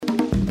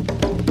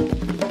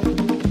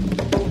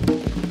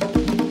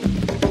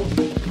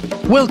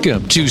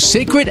Welcome to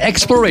Sacred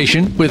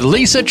Exploration with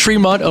Lisa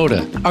Tremont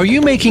Oda. Are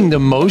you making the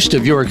most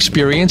of your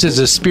experience as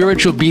a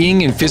spiritual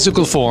being in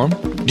physical form?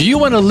 Do you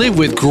want to live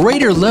with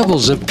greater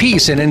levels of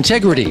peace and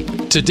integrity?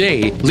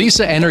 Today,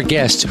 Lisa and her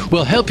guests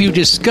will help you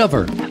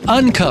discover,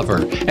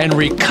 uncover, and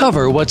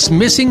recover what's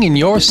missing in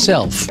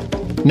yourself.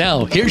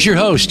 Now, here's your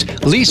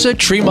host, Lisa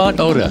Tremont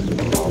Oda.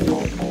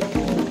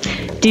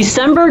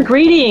 December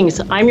greetings.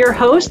 I'm your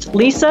host,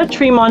 Lisa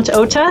Tremont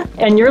Oda,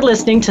 and you're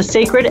listening to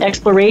Sacred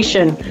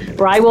Exploration,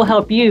 where I will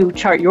help you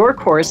chart your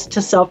course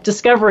to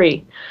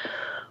self-discovery.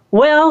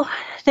 Well,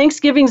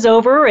 Thanksgiving's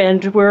over,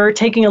 and we're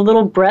taking a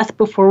little breath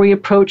before we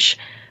approach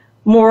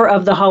more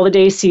of the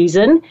holiday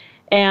season.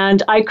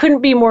 And I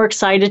couldn't be more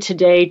excited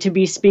today to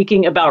be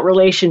speaking about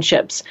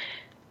relationships.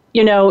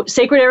 You know,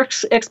 Sacred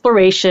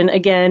Exploration,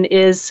 again,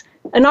 is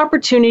an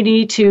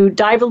opportunity to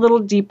dive a little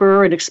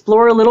deeper and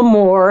explore a little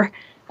more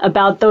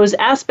about those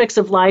aspects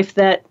of life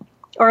that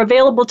are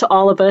available to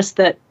all of us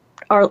that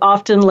are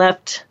often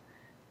left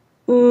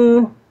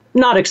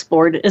not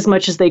explored as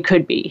much as they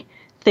could be.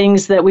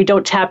 Things that we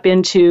don't tap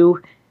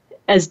into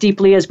as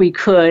deeply as we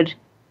could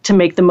to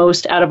make the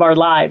most out of our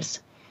lives.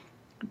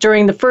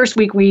 During the first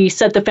week, we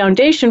set the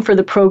foundation for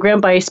the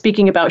program by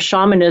speaking about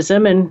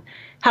shamanism and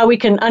how we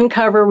can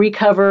uncover,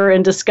 recover,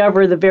 and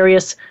discover the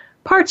various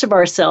parts of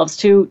ourselves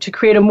to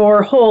create a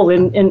more whole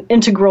and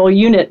integral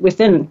unit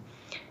within.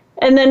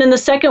 And then in the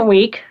second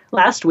week,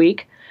 last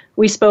week,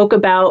 we spoke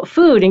about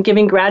food and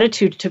giving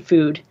gratitude to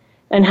food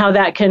and how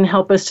that can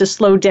help us to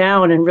slow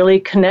down and really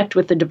connect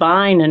with the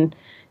divine and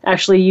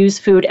actually use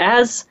food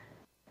as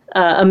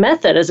a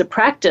method, as a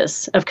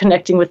practice of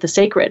connecting with the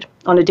sacred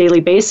on a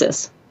daily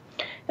basis.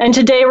 And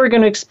today we're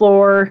going to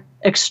explore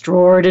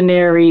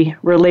extraordinary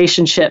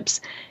relationships.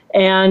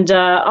 And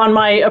on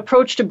my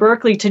approach to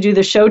Berkeley to do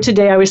the show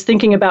today, I was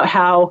thinking about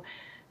how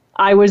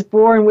I was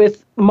born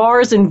with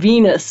Mars and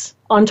Venus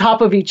on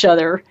top of each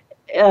other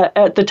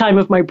at the time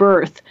of my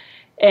birth.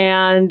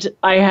 And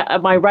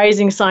my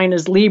rising sign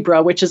is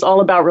Libra, which is all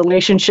about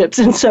relationships.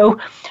 And so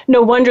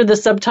no wonder the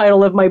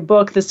subtitle of my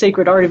book, The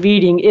Sacred Art of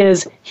Eating,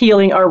 is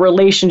Healing Our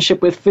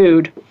Relationship with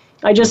Food.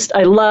 I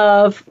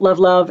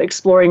love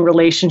exploring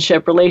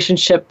relationship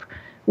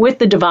with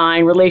the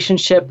divine,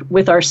 relationship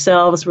with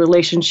ourselves,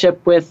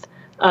 relationship with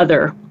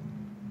other.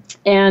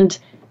 And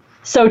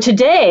so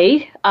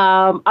today,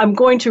 I'm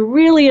going to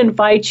really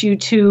invite you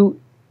to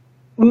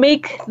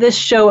make this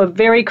show a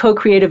very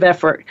co-creative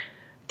effort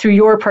through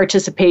your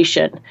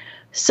participation.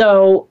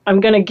 So I'm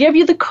going to give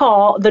you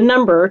the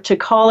number to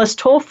call us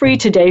toll-free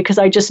today, because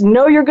I just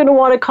know you're going to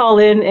want to call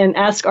in and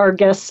ask our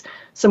guests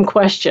some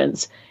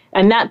questions.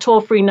 And that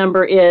toll-free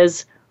number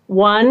is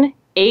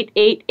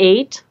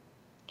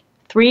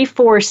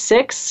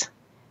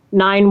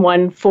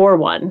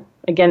 1-888-346-9141.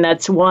 Again,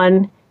 that's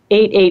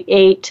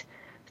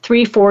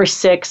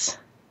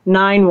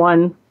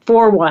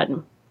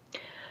 1-888-346-9141.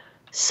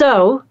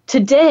 So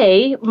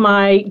today,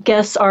 my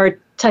guests are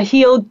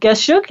Tahil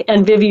Gesyuk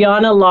and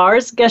Viviana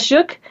Lahrs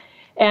Gesyuk,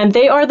 and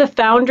they are the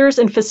founders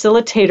and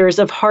facilitators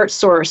of Heart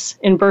Source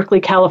in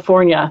Berkeley,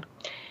 California.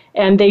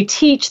 And they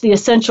teach the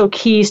essential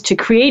keys to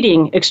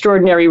creating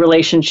extraordinary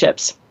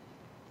relationships.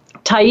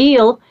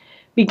 Tahil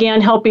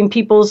began helping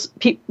people's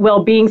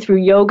well-being through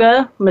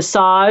yoga,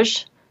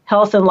 massage,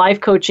 health, and life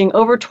coaching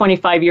over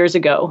 25 years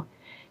ago.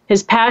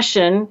 His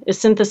passion is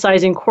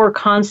synthesizing core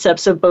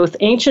concepts of both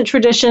ancient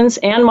traditions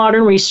and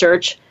modern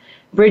research,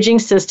 bridging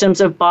systems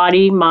of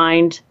body,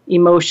 mind,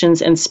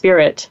 emotions, and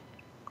spirit.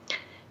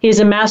 He is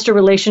a master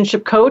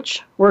relationship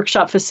coach,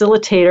 workshop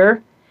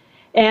facilitator,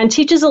 and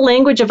teaches a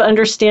language of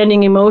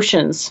understanding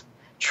emotions,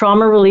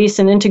 trauma release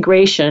and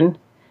integration,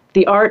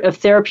 the art of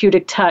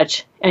therapeutic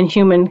touch, and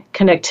human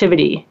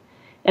connectivity.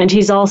 And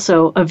he's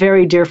also a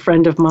very dear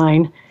friend of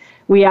mine.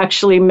 We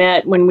actually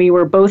met when we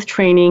were both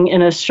training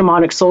in a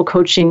shamanic soul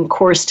coaching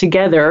course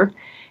together,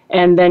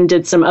 and then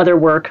did some other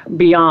work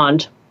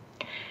beyond.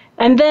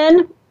 And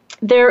then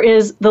there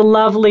is the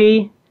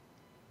lovely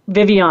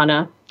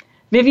Viviana.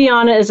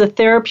 Viviana is a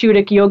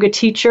therapeutic yoga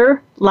teacher,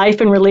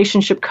 life and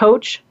relationship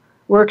coach,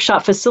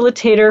 workshop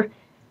facilitator,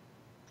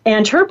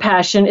 and her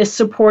passion is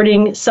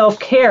supporting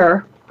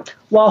self-care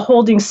while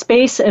holding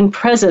space and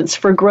presence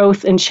for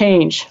growth and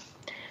change.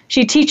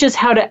 She teaches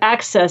how to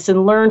access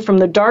and learn from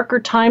the darker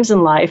times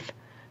in life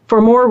for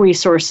more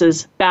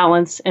resources,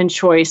 balance, and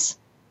choice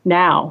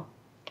now.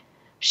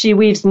 She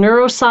weaves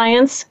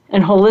neuroscience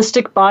and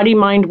holistic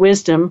body-mind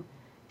wisdom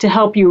to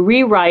help you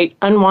rewrite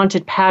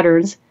unwanted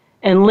patterns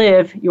and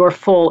live your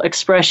full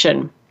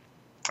expression.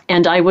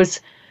 And I was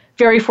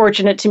very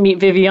fortunate to meet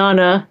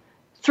Viviana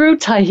through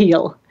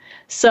Tahil.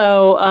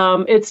 So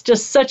it's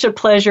just such a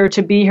pleasure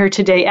to be here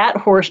today at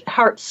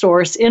Heart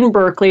Source in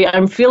Berkeley.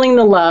 I'm feeling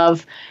the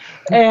love.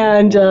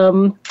 And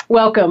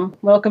welcome,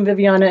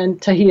 Viviana and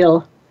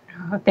Tahil.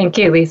 Oh, thank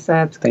you,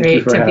 Lisa. It's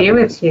great to be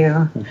with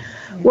you.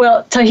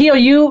 Well,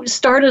 Tahil, you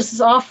start us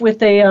off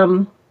with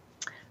a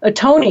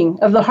toning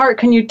of the heart.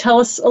 Can you tell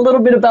us a little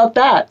bit about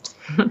that?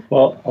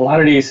 Well, a lot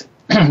of these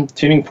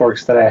tuning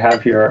forks that I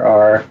have here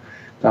are,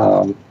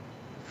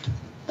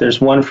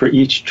 there's one for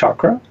each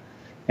chakra,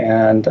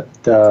 And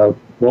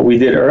what we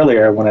did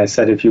earlier when I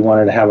said if you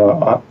wanted to have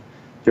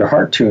your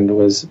heart tuned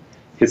was,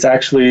 it's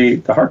actually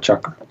the heart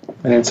chakra.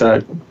 And it's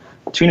a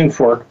tuning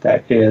fork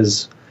that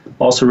is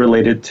also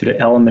related to the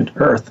element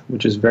earth,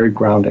 which is very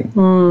grounding.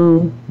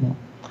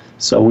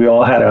 So we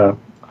all had a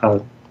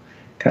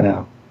kind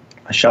of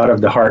a shot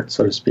of the heart,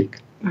 so to speak.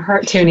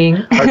 Heart tuning.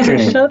 Heart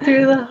tuning. Shot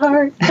through the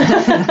heart.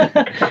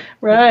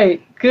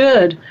 Right.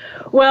 Good.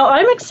 Well,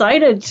 I'm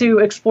excited to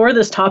explore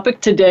this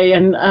topic today,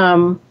 and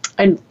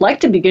I'd like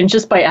to begin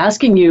just by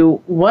asking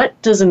you, what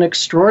does an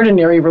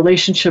extraordinary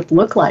relationship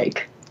look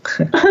like?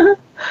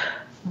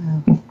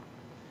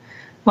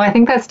 Well, I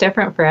think that's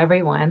different for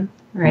everyone,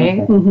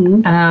 right?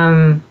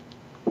 Mm-hmm.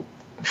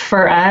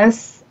 For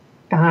us,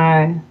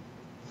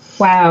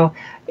 wow,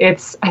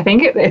 I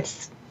think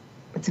it's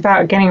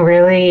about getting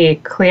really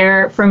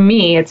clear. For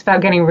me, it's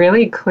about getting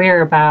really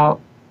clear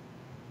about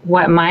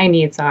what my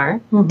needs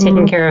are,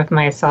 taking care of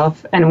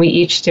myself, and we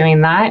each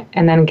doing that,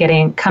 and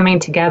then coming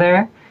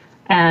together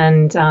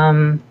and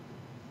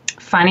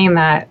finding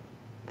that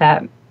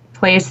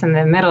place in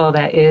the middle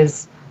that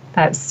is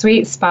that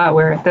sweet spot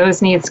where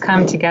those needs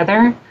come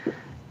together,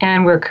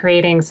 and we're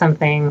creating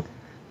something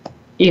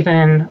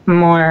even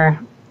more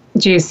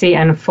juicy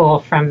and full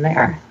from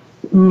there.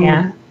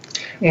 Yeah.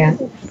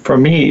 For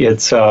me,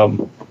 it's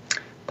the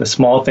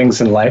small things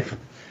in life.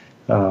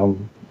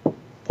 One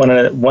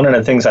of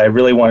the things I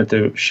really wanted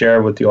to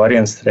share with the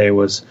audience today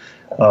was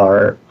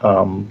our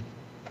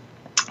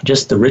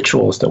just the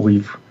rituals that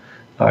we've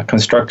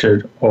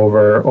constructed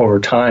over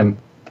time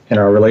in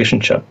our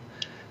relationship.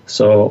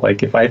 So,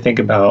 like, if I think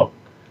about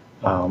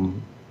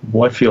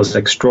what feels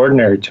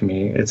extraordinary to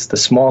me, it's the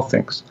small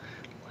things,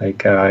 like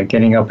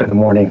getting up in the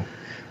morning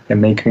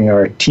and making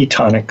our tea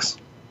tonics,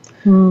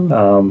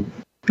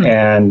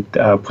 and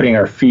putting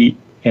our feet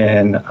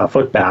in a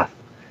foot bath,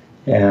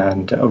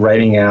 and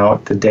writing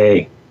out the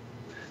day,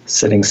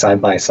 sitting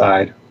side by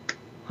side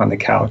on the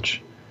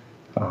couch.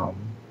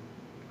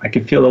 I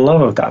could feel the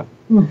love of that.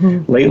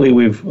 Lately,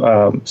 we've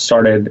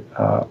started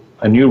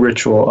a new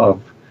ritual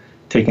of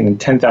taking a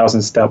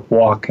 10,000 step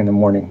walk in the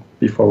morning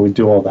before we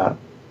do all that.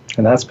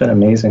 And that's been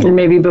amazing. And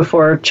maybe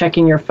before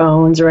checking your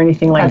phones or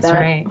anything like that.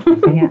 That's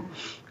right. Yeah.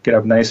 Get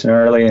up nice and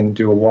early and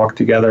do a walk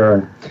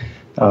together.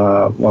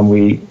 And when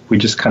we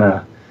just kind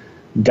of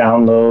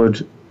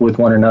download with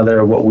one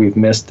another what we've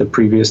missed the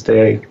previous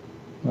day.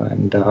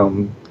 And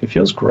it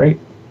feels great.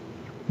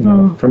 You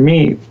know, for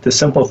me, the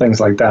simple things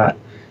like that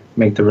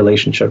make the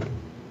relationship,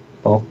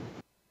 well,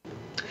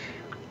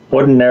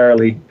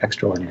 ordinarily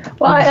extraordinary.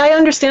 Well, I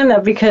understand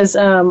that, because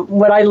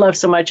what I love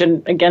so much,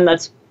 and again,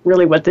 that's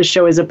really what this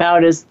show is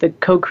about, is the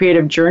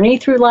co-creative journey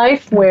through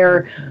life,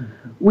 where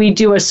we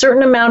do a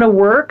certain amount of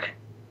work,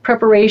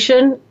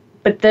 preparation,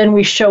 but then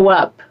we show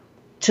up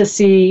to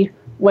see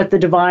what the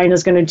divine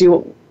is going to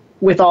do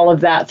with all of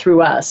that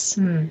through us.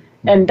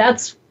 And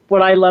that's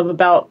what I love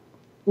about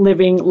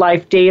living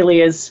life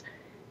daily, is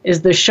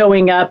the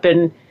showing up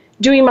and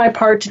doing my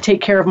part to take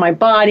care of my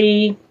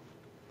body,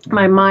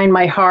 my mind,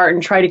 my heart,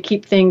 and try to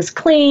keep things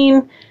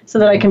clean so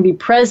that I can be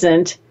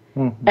present,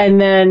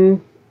 and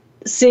then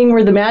seeing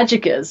where the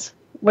magic is,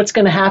 what's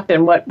going to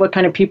happen, what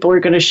kind of people are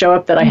going to show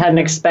up that I hadn't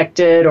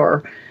expected,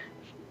 or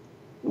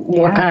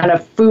what kind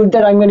of food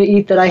that I'm going to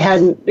eat that I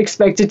hadn't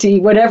expected to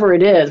eat, whatever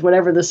it is,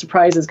 whatever the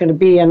surprise is going to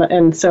be.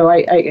 And so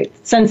I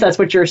sense that's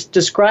what you're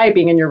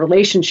describing in your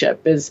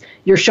relationship, is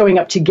you're showing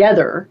up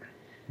together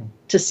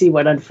to see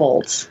what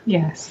unfolds.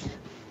 Yes.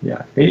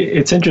 Yeah,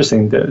 it's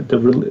interesting.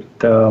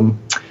 The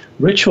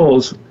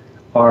rituals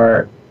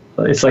are,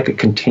 it's like a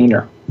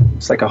container.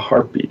 It's like a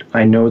heartbeat.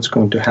 I know it's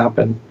going to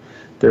happen.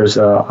 There's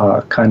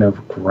a kind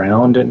of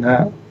ground in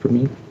that for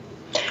me.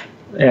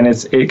 And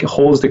it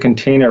holds the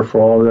container for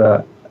all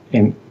the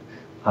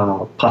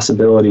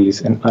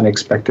possibilities and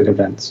unexpected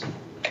events.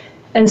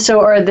 And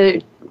so are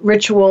the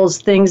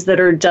rituals things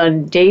that are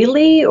done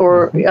daily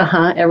or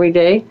every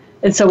day?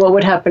 And so what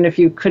would happen if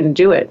you couldn't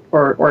do it,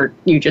 or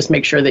you just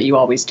make sure that you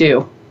always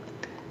do?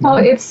 Well,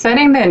 it's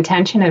setting the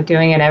intention of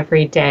doing it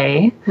every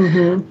day.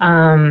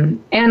 And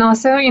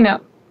also,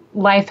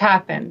 life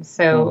happens.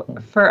 So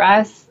for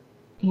us,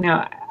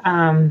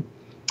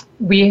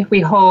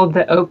 we hold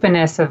the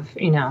openness of,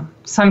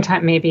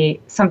 sometime maybe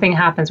something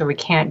happens where we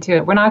can't do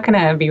it. We're not going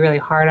to be really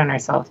hard on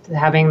ourselves,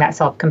 having that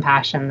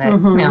self-compassion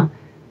that,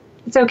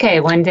 it's okay,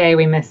 one day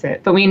we miss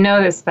it. But we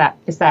know it's that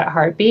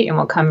heartbeat, and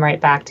we'll come right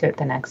back to it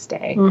the next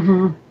day.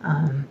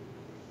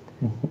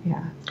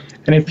 Yeah.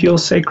 And it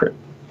feels sacred.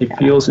 It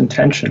feels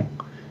intentional.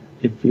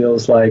 It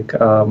feels like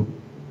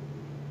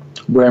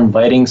we're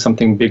inviting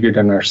something bigger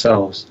than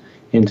ourselves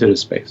into the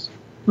space.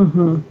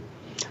 Well,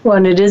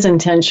 and it is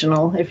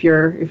intentional if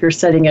you're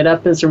setting it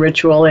up as a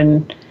ritual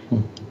and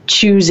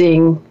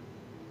choosing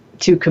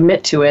to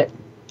commit to it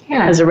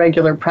as a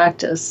regular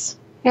practice.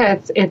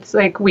 Yeah, it's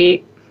like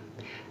we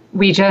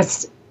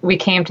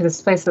came to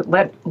this place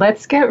that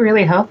let's get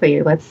really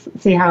healthy. Let's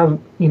see how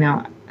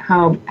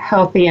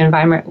healthy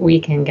environment we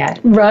can get.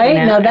 Right.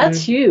 Now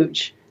that's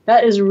huge.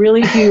 That is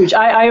really huge.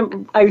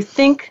 I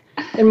think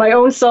in my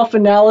own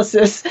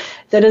self-analysis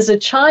that as a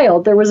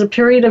child, there was a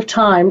period of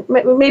time,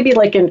 maybe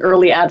like in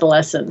early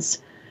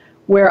adolescence,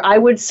 where I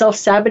would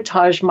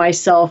self-sabotage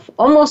myself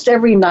almost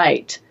every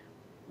night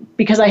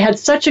because I had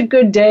such a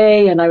good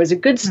day and I was a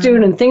good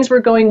student and things were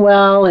going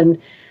well, and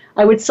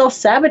I would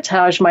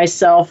self-sabotage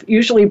myself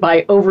usually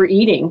by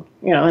overeating,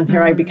 and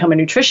here I become a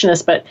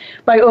nutritionist, but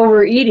by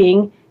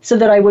overeating so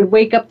that I would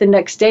wake up the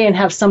next day and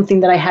have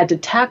something that I had to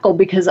tackle,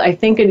 because I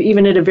think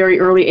even at a very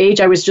early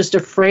age, I was just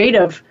afraid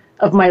of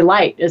my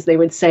light, as they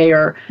would say,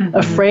 or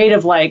afraid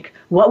of like,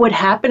 what would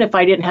happen if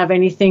I didn't have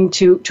anything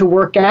to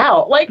work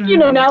out? Like,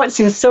 now it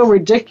seems so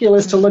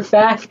ridiculous to look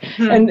back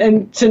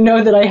and to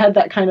know that I had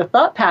that kind of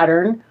thought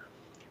pattern.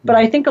 But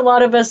I think a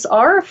lot of us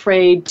are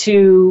afraid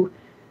to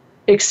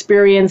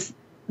experience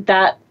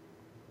that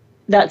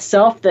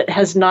self that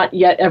has not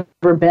yet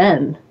ever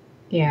been.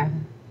 Yeah.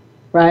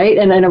 Right?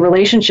 And a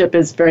relationship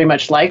is very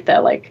much like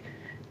that. Like,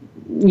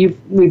 we've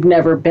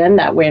never been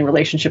that way in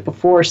relationship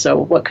before, so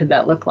what could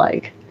that look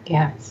like?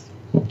 Yes.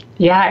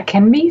 Yeah, it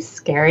can be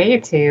scary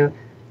to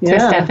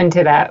step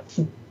into that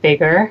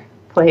bigger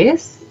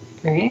place,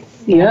 right?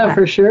 Yeah,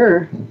 for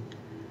sure.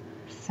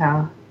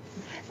 So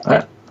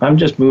I'm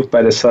just moved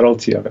by the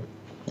subtlety of it.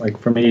 Like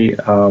for me,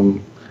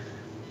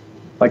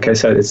 like I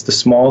said, it's the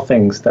small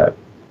things that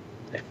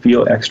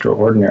feel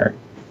extraordinary.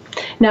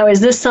 Now,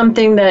 is this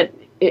something that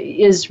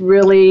is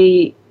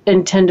really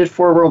intended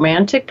for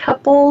romantic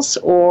couples,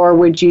 or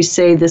would you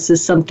say this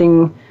is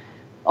something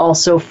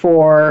also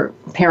for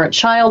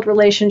parent-child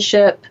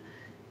relationship?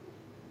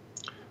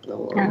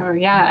 Oh,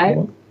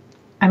 yeah.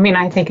 I mean,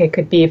 I think it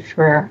could be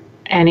for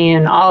any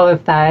and all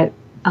of that.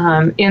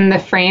 In the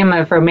frame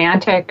of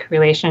romantic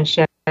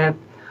relationship,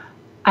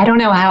 I don't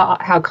know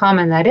how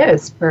common that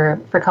is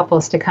for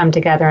couples to come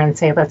together and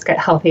say, let's get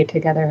healthy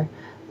together.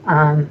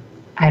 I'm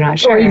not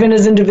sure. Or even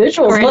as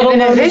individuals, or let even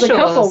alone as a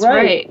individuals, couple,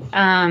 right?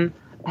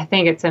 I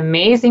think it's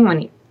amazing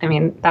when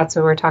that's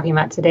what we're talking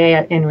about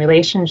today in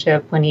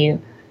relationship, when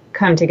you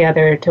come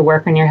together to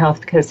work on your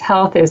health, because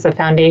health is the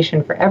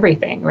foundation for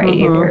everything, right?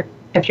 Either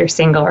if you're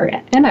single or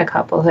in a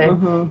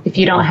couplehood, if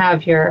you don't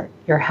have your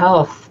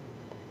health,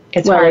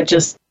 it's hard.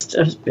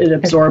 It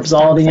absorbs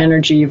all the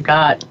energy you've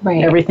got.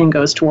 Right. Everything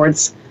goes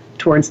towards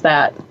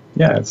that.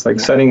 Yeah, it's like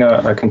setting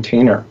a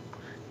container.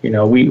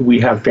 We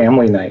have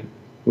family night,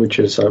 which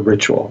is a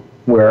ritual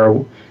where,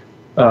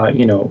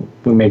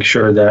 we make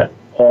sure that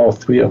all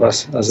three of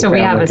us as a family. So we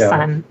have a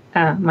son,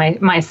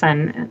 my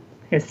son,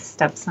 his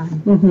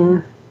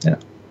stepson. Yeah.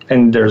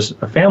 And there's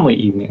a family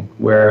evening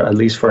where at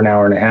least for an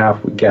hour and a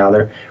half we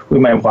gather. We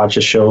might watch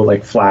a show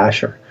like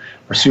Flash or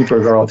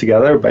Supergirl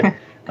together, but...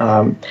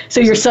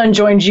 so your son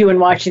joins you in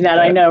watching that,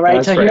 I know,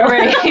 right? That's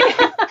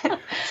right.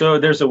 So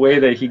there's a way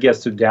that he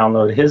gets to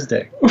download his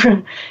day.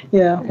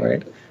 Yeah.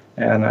 Right.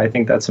 And I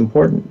think that's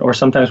important. Or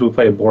sometimes we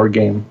play a board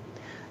game.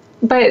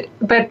 But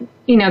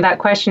that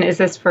question, is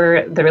this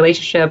for the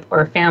relationship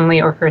or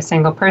family or for a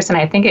single person?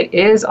 I think it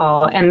is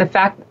all. And the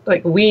fact,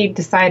 like, we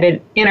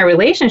decided in a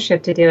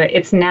relationship to do it,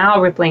 it's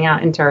now rippling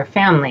out into our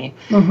family.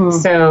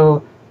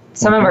 So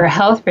some of our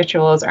health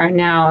rituals are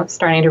now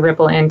starting to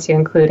ripple into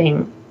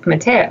including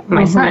Mateo,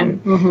 my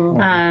son.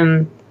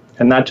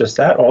 And not just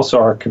that, also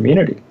our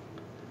community.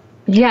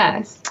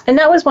 Yes. And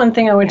that was one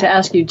thing I wanted to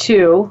ask you,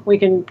 too. We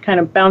can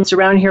kind of bounce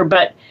around here,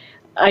 but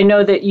I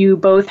know that you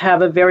both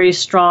have a very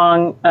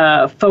strong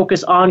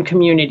focus on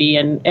community.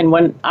 And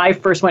when I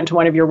first went to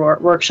one of your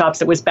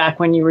workshops, it was back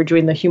when you were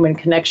doing the human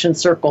connection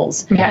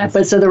circles. Yes.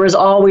 But so there was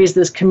always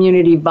this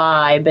community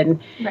vibe.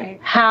 And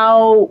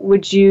how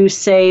would you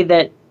say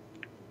that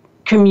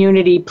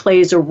community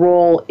plays a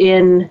role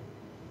in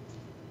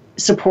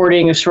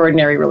supporting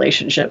extraordinary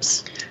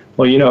relationships?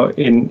 Well,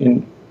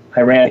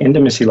 I ran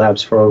intimacy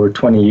labs for over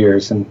 20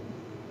 years, and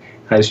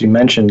as you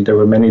mentioned, there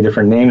were many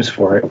different names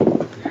for it.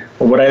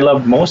 But what I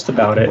loved most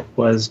about it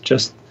was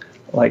just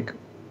like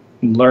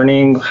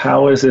learning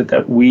how is it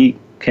that we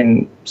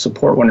can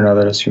support one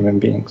another as human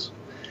beings.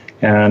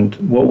 And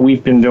what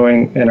we've been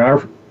doing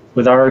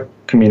with our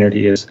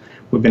community is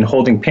we've been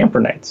holding pamper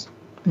nights,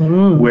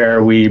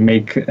 where we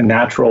make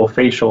natural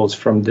facials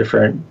from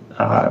different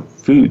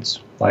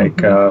foods,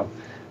 like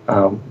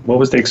what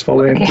was the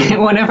exfoliant? Okay.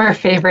 One of our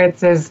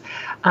favorites is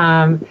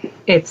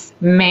it's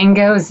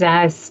mango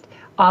zest,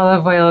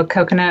 olive oil,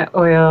 coconut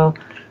oil,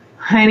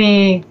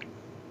 honey,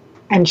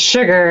 and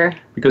sugar.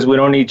 Because we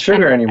don't need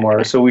sugar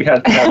anymore, so we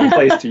had to have a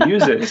place to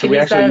use it. So we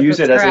actually use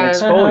it as an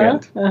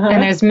exfoliant.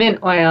 And there's mint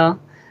oil.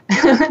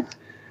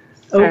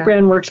 Oat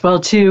bran works well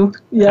too.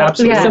 Yeah,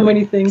 absolutely. There's so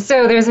many things.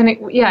 So there's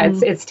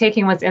it's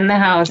taking what's in the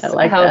house,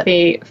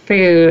 healthy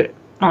food.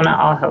 Well, not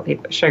all healthy,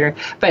 but sugar.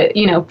 But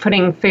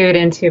putting food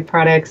into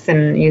products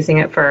and using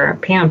it for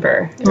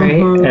pamper,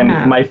 right? And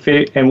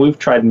and we've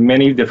tried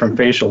many different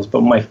facials,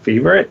 but my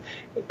favorite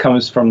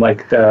comes from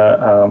like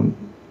the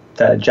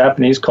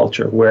Japanese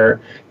culture, where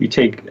you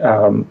take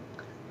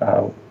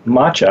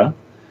matcha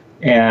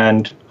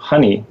and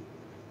honey,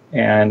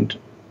 and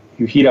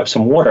you heat up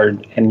some water,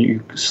 and you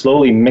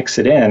slowly mix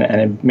it in, and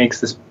it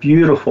makes this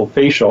beautiful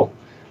facial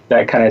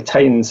that kind of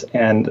tightens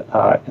and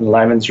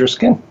enlivens your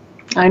skin.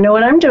 I know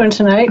what I'm doing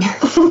tonight.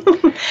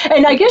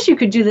 And I guess you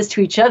could do this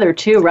to each other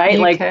too, right? You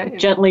like could.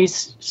 gently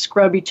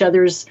scrub each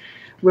other's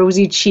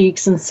rosy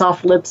cheeks and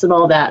soft lips and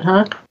all that,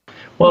 huh?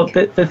 Well,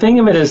 the thing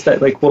of it is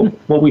that, like,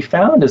 what we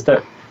found is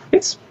that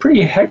it's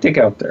pretty hectic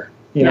out there,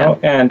 you know,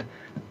 and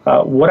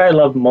what I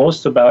love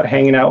most about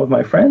hanging out with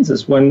my friends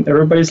is when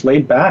everybody's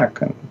laid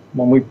back and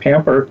when we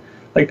pamper,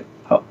 like,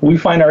 we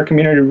find our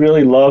community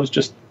really loves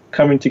just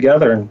coming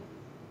together and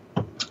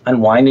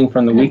unwinding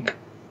from the week.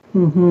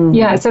 Mm-hmm.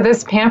 Yeah, so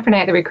this pamper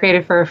night that we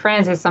created for our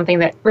friends is something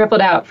that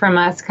rippled out from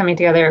us coming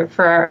together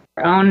for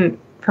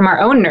from our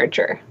own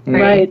nurture.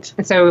 Right.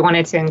 And so we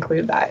wanted to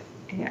include that.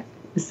 Yeah.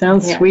 It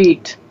sounds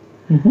sweet.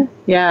 Mm-hmm.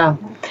 Yeah.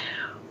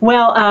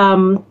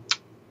 Well,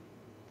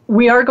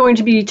 we are going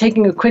to be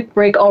taking a quick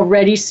break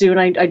already soon.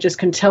 I just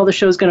can tell the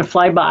show's going to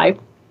fly by.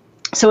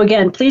 So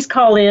again, please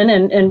call in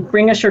and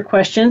bring us your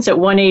questions at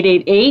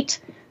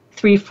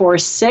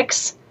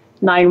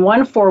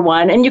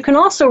 1-888-346-9141. And you can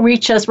also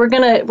reach us. We're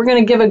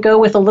gonna give a go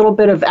with a little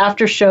bit of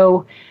after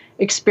show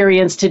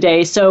experience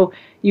today. So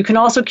you can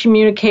also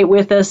communicate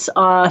with us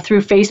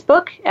through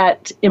Facebook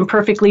at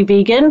Imperfectly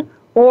Vegan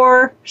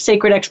or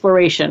Sacred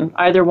Exploration.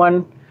 Either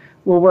one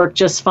will work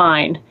just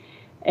fine.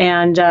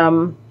 And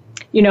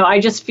I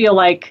just feel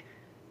like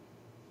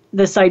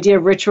this idea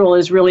of ritual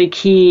is really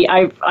key.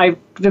 I've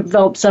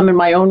developed some in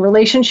my own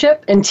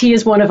relationship, and tea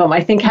is one of them.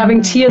 I think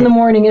having tea in the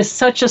morning is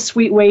such a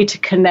sweet way to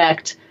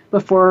connect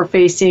before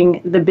facing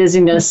the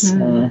busyness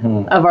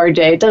of our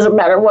day. It doesn't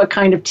matter what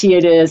kind of tea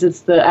it is. It's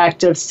the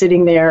act of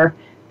sitting there,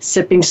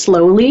 sipping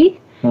slowly,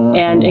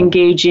 and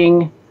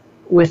engaging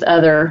with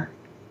other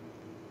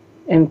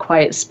in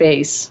quiet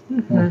space.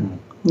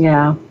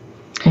 Yeah.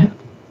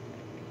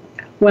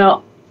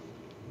 Well,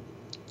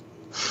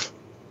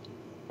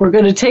 we're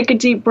going to take a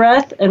deep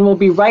breath, and we'll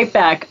be right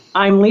back.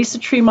 I'm Lisa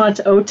Tremont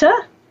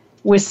Ota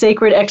with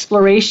Sacred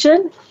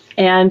Exploration,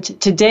 and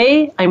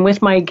today I'm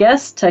with my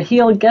guests,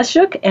 Tahil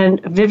Gesyuk and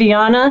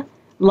Viviana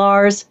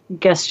Lahrs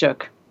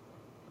Gesyuk.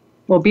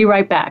 We'll be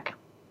right back.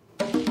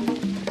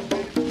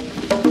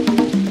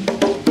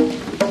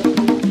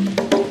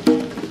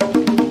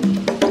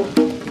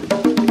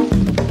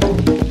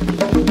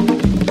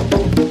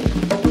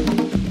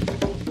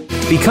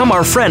 Become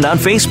our friend on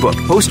Facebook.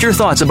 Post your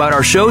thoughts about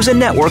our shows and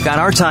network on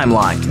our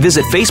timeline.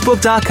 Visit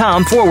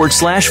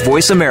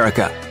facebook.com/Voice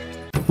America.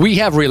 We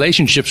have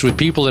relationships with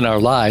people in our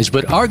lives,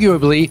 but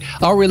arguably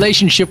our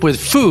relationship with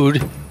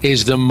food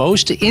is the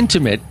most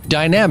intimate,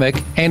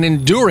 dynamic, and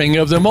enduring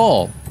of them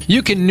all.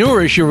 You can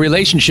nourish your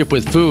relationship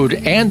with food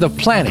and the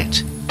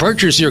planet.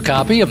 Purchase your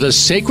copy of The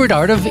Sacred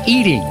Art of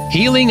Eating,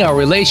 Healing Our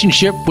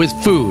Relationship with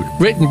Food,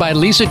 written by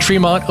Lisa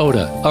Tremont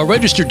Ota. A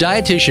registered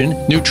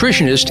dietitian,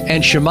 nutritionist,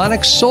 and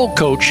shamanic soul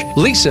coach,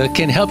 Lisa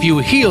can help you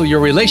heal your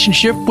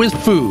relationship with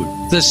food.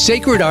 The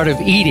Sacred Art of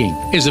Eating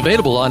is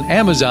available on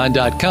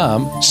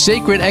Amazon.com,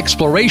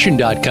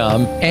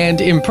 sacredexploration.com, and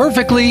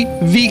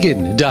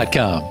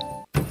imperfectlyvegan.com.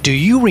 Do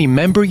you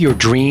remember your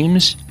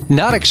dreams?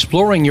 Not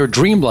exploring your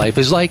dream life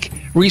is like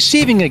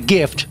receiving a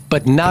gift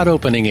but not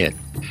opening it.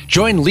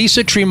 Join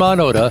Lisa Tremont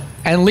Ota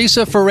and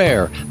Lisa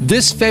Ferrer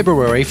this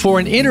February for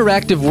an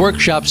interactive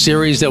workshop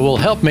series that will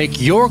help make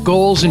your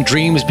goals and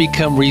dreams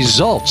become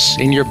results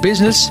in your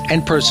business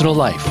and personal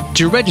life.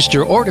 To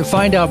register or to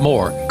find out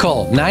more,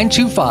 call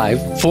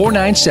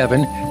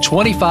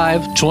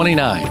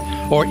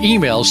 925-497-2529 or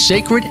email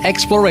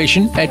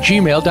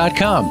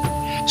sacredexploration@gmail.com.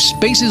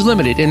 Space is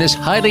limited in this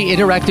highly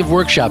interactive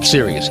workshop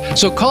series,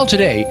 so call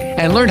today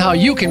and learn how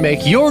you can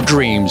make your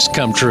dreams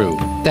come true.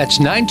 That's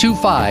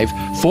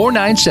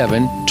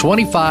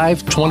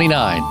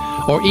 925-497-2529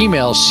 or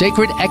email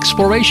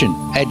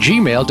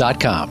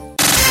sacredexploration@gmail.com.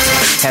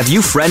 Have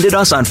you friended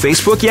us on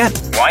Facebook yet?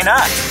 Why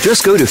not?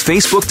 Just go to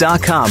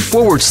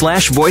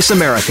facebook.com/Voice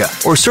America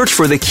or search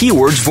for the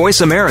keywords Voice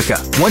America.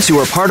 Once you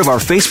are part of our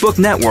Facebook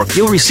network,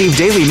 you'll receive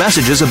daily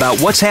messages about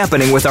what's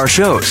happening with our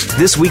shows,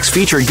 this week's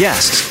featured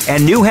guests,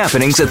 and new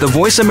happenings at the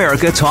Voice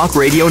America Talk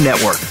Radio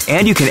Network.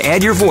 And you can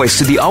add your voice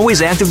to the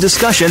always active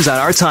discussions on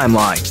our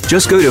timeline.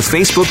 Just go to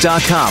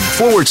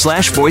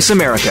facebook.com/Voice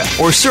America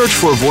or search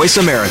for Voice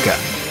America.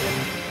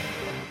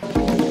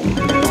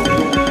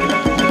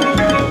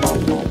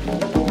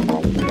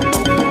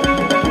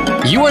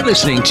 You are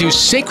listening to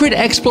Sacred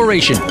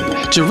Exploration.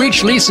 To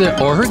reach Lisa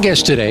or her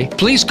guest today,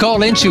 please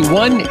call into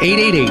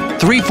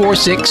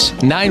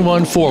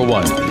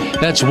 1-888-346-9141.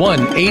 That's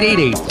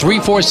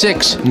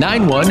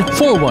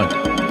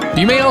 1-888-346-9141.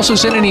 You may also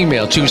send an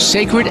email to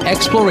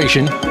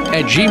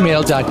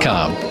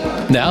sacredexploration@gmail.com.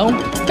 Now,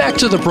 back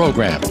to the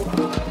program.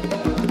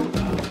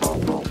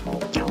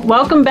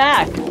 Welcome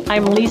back.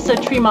 I'm Lisa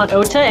Tremont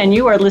Ota, and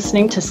you are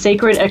listening to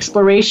Sacred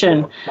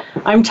Exploration.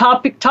 I'm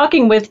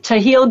talking with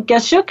Tahil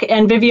Gesyuk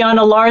and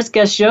Viviana Lahrs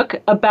Gesyuk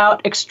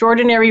about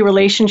extraordinary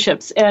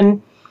relationships. And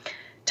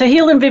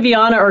Tahil and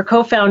Viviana are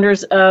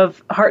co-founders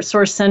of Heart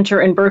Source Center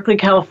in Berkeley,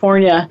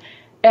 California.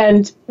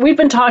 And we've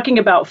been talking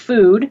about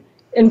food,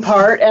 in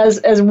part,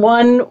 as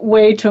one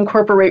way to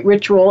incorporate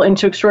ritual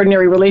into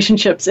extraordinary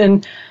relationships.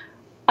 And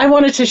I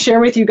wanted to share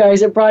with you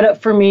guys, it brought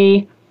up for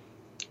me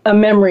a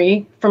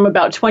memory from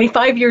about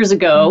 25 years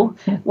ago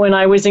when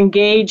I was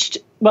engaged.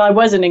 Well, I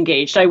wasn't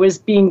engaged. I was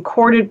being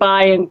courted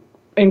by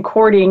and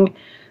courting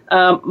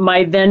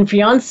my then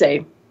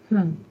fiance.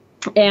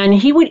 And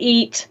he would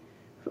eat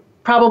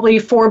probably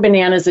 4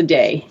 bananas a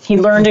day. He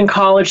learned in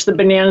college the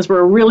bananas were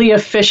a really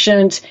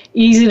efficient,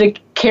 easy to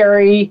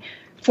carry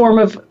form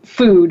of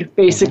food,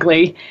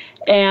 basically.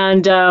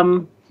 And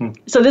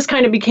so this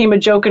kind of became a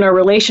joke in our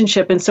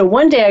relationship. And so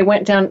one day I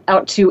went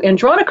out to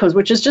Andronico's,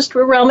 which is just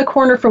around the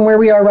corner from where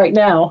we are right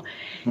now.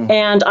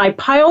 And I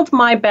piled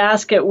my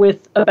basket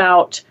with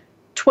about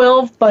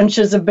 12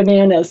 bunches of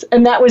bananas.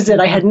 And that was it.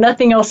 I had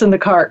nothing else in the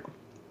cart.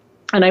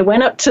 And I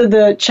went up to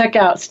the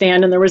checkout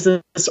stand, and there was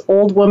this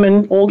older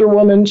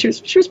woman, she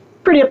was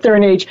pretty up there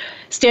in age,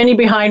 standing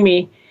behind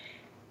me.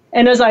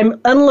 And as I'm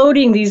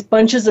unloading these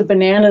bunches of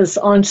bananas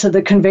onto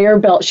the conveyor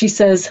belt, she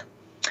says,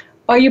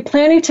 "Are you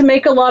planning to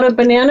make a lot of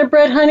banana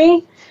bread,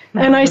 honey?"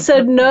 And I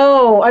said,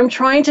 "No, I'm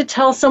trying to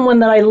tell someone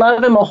that I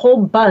love him a whole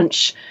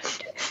bunch.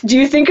 Do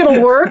you think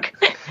it'll work?"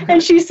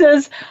 And she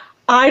says,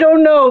 "I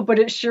don't know, but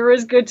it sure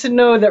is good to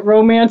know that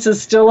romance is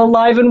still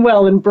alive and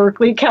well in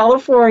Berkeley,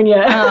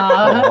 California."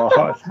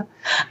 Oh,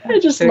 I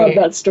just love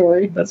that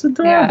story. that's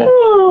adorable.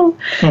 Oh.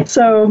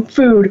 So,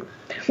 food.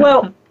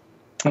 Well,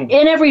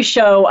 in every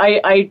show,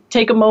 I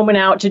take a moment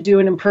out to do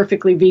an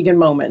imperfectly vegan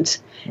moment.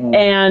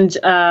 And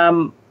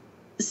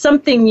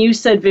something you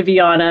said,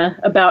 Viviana,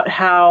 about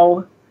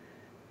how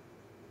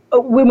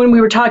when we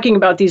were talking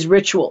about these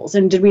rituals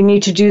and did we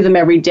need to do them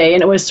every day,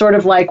 and it was sort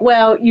of like,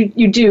 well,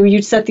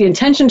 you set the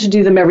intention to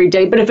do them every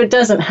day, but if it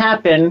doesn't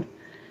happen,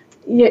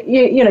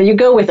 you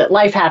go with it.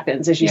 Life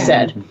happens, as you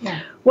said. Yeah.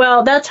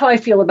 Well, that's how I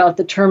feel about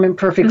the term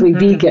imperfectly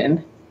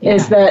vegan,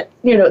 is that,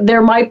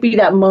 there might be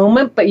that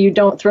moment, but you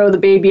don't throw the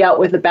baby out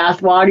with the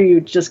bathwater. You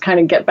just kind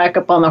of get back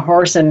up on the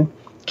horse and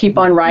keep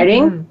on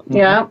riding.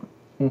 Yeah.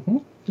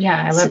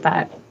 Yeah, I love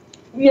that.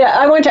 Yeah,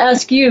 I want to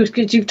ask you,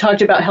 because you've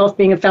talked about health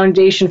being a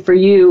foundation for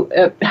you,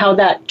 how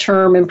that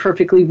term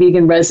imperfectly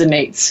vegan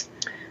resonates.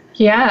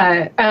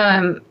 Yeah,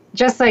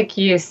 just like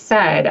you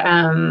said,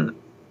 I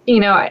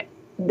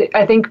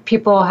think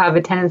people have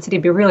a tendency to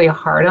be really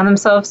hard on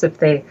themselves if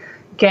they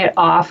get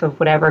off of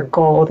whatever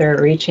goal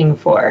they're reaching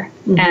for.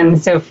 And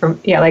so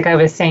like I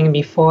was saying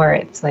before,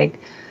 it's like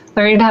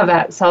learning to have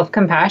that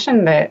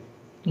self-compassion that,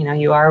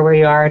 you are where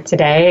you are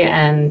today,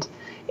 and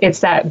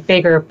it's that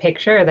bigger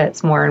picture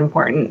that's more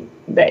important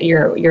that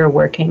you're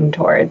working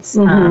towards.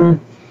 And,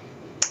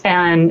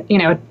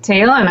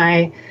 Tahil and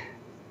I,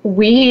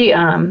 we,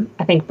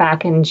 I think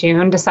back in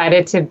June,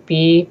 decided to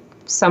be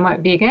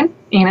somewhat vegan,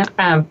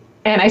 and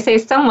I say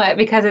somewhat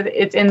because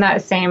it's in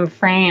that same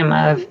frame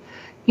of,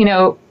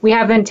 we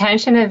have the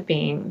intention of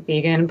being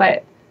vegan,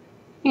 but,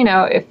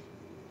 if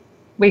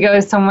we go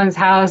to someone's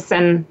house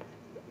and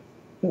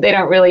they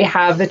don't really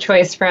have the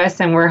choice for us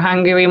and we're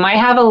hungry, we might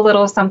have a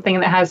little something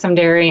that has some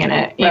dairy in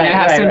it,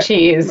 have some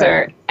cheese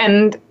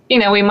and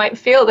we might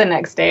feel the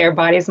next day our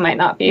bodies might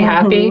not be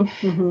happy.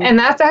 And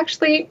that's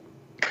actually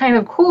kind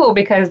of cool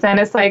because then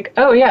it's like,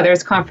 oh yeah,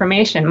 there's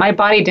confirmation. My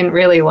body didn't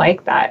really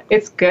like that.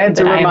 It's good. It's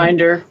a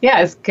reminder.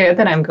 It's good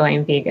that I'm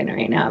going vegan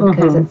right now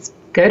because it's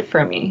good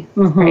for me,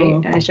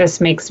 right? And it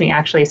just makes me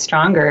actually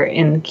stronger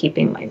in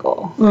keeping my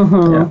goal.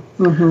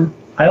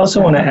 I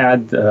also want to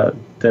add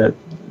that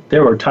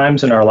there were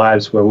times in our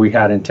lives where we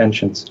had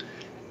intentions,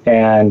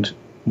 and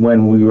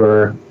when we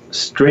were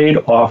strayed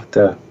off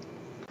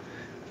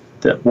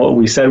what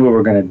we said we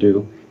were going to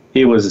do,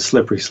 it was a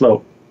slippery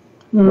slope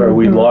where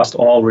we lost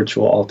all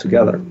ritual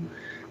altogether.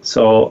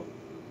 So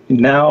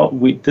now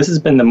this has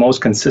been the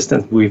most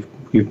consistent we've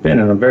been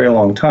in a very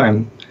long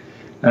time,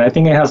 and I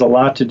think it has a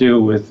lot to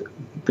do with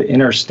the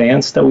inner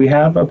stance that we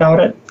have about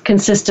it.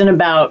 Consistent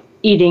about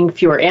eating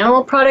fewer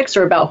animal products,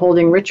 or about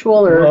holding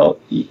ritual, or well,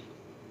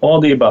 all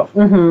the above.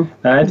 And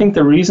I think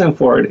the reason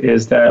for it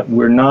is that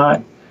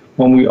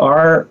when we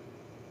are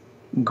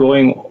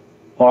going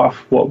off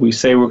what we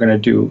say we're going to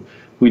do,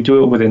 we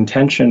do it with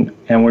intention,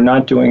 and we're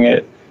not doing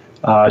it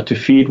to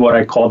feed what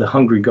I call the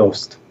hungry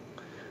ghost,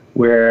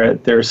 where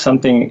there's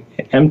something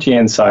empty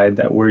inside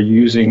that we're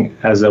using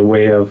as a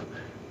way of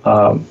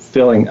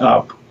filling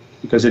up,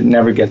 because it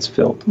never gets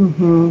filled,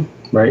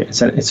 right?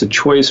 It's a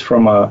choice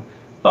from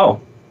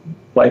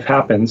life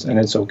happens and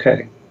it's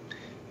okay.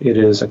 It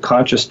is a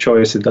conscious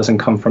choice. It doesn't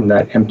come from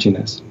that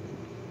emptiness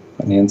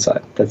on the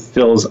inside that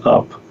fills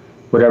up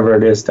whatever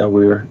it is that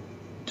we're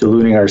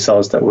deluding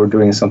ourselves that we're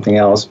doing something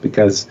else,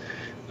 because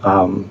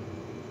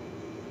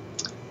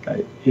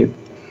it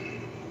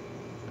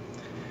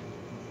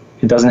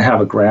doesn't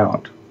have a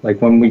ground. Like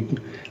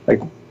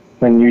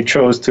when you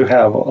chose to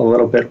have a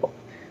little bit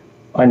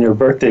on your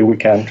birthday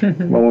weekend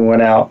when we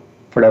went out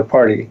for that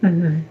party,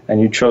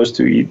 and you chose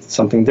to eat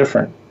something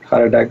different. How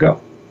did that go?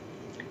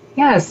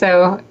 Yeah,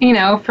 so,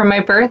 for my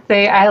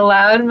birthday, I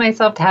allowed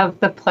myself to have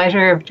the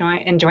pleasure of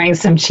enjoying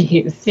some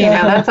cheese.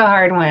 That's a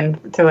hard one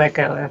to let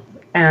go of.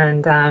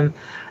 And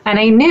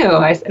I knew,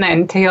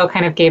 and Tahil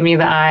kind of gave me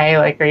the eye,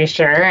 like, are you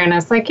sure? And I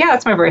was like, yeah,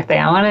 it's my birthday.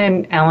 I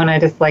want to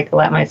just,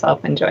 let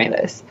myself enjoy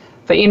this.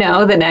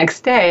 But, the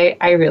next day,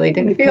 I really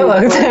didn't feel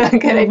good.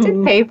 I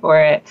did pay for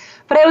it.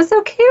 But I was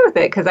okay with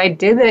it because I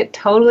did it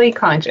totally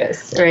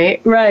conscious,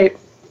 right? Right.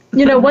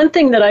 One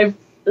thing that I've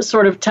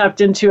sort of tapped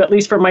into, at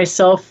least for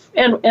myself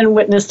and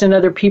witnessed in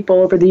other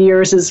people over the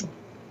years, is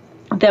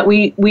that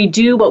we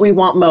do what we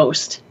want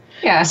most.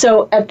 Yeah.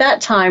 So at that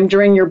time,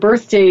 during your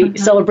birthday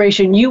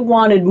celebration, you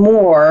wanted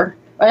more.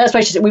 That's why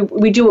she said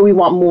we do what we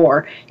want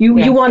more.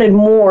 You wanted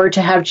more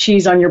to have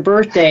cheese on your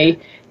birthday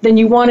than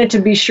you wanted to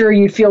be sure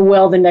you'd feel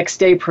well the next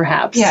day,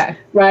 perhaps. Yeah.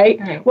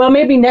 Right? Well,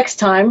 maybe next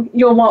time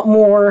you'll want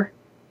more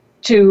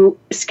to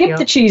skip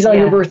the cheese on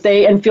your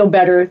birthday and feel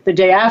better the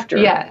day after.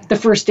 Yeah. The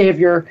first day of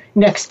your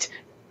next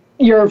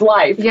year of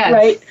life. Yes.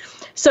 Right?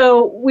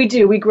 So we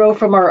grow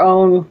from our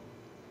own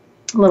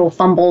little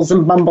fumbles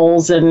and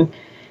bumbles and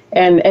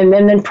then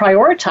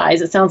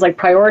prioritize. It sounds like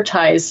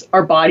prioritize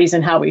our bodies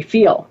and how we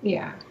feel.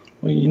 Yeah.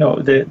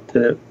 Well,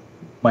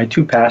 my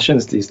two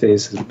passions these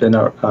days has been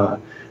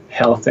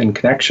health and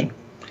connection.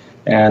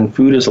 And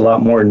food is a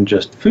lot more than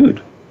just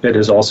food. It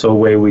is also a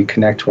way we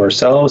connect to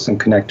ourselves and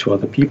connect to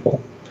other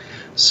people.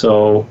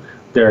 So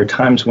there are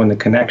times when the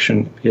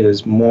connection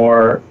is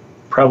more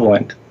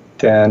prevalent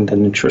than the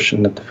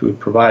nutrition that the food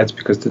provides,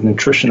 because the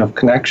nutrition of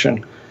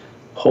connection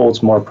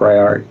holds more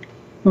priority.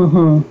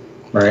 Mm-hmm.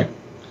 Right?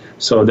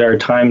 So there are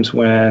times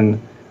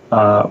when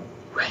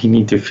we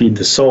need to feed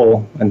the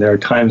soul, and there are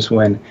times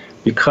when,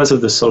 because of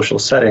the social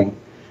setting,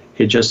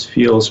 it just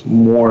feels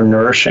more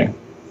nourishing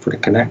for the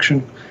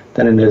connection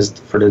than it is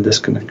for the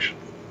disconnection.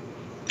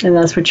 And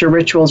that's what your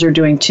rituals are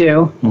doing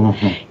too.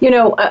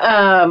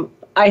 Mm-hmm.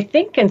 I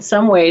think in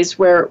some ways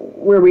where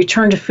we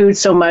turn to food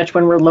so much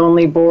when we're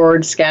lonely,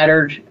 bored,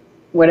 scattered,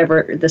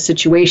 whatever the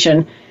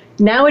situation,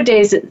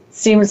 nowadays it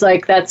seems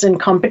like that's in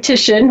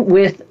competition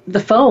with the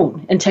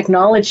phone and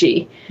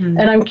technology. Mm-hmm.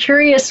 And I'm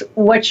curious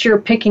what you're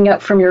picking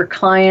up from your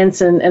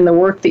clients and the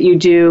work that you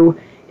do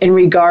in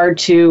regard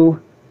to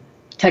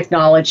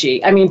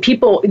technology. I mean,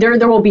 people, there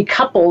will be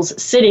couples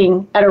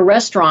sitting at a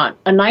restaurant,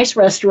 a nice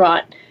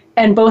restaurant,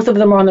 and both of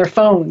them are on their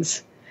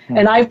phones. Mm-hmm.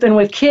 And I've been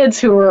with kids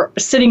who are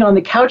sitting on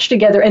the couch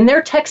together, and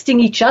they're texting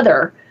each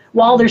other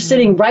while they're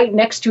sitting right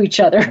next to each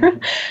other. Mm-hmm.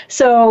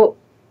 So,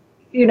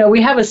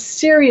 we have a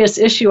serious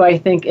issue, I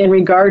think, in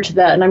regard to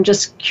that. And I'm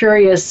just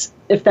curious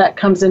if that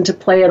comes into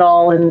play at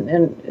all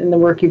in the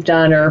work you've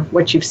done or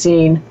what you've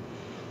seen.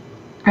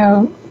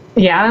 Oh,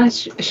 yeah,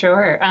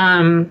 sure.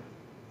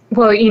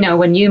 Well,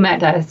 when you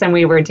met us and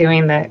we were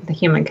doing the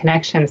human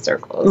connection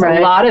circles, a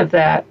lot of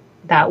that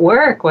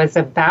work was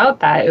about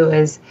that. It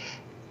was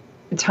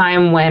a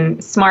time when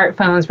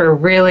smartphones were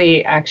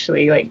really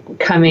actually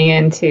coming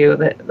into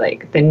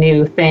the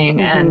new thing.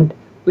 Mm-hmm. And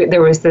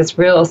there was this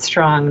real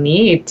strong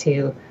need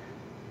to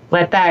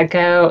let that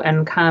go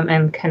and come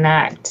and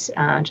connect,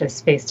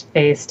 just face to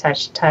face,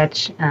 touch to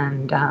touch,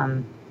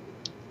 and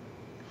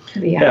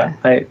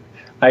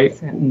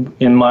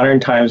in modern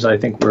times, I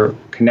think we're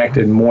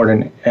connected more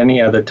than any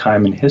other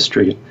time in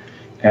history,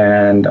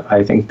 and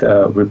I think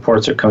the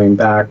reports are coming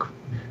back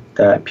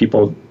that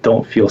people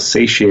don't feel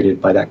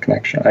satiated by that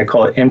connection. I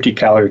call it empty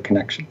calorie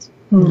connections.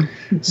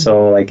 Mm-hmm.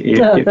 So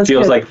it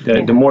feels good. Like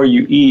the more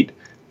you eat,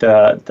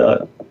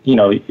 the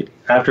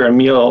after a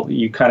meal,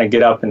 you kind of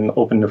get up and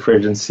open the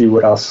fridge and see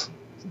what else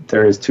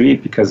there is to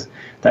eat because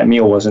that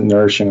meal wasn't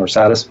nourishing or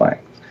satisfying.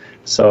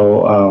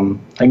 So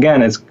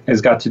again,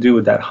 it's got to do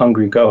with that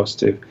hungry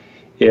ghost.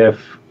 If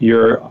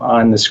you're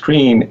on the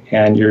screen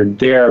and you're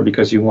there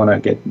because you want to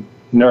get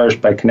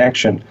nourished by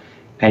connection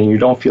and you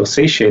don't feel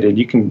satiated,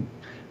 you can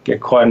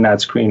get caught in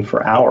that screen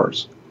for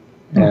hours.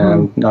 Mm-hmm.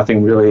 And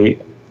nothing really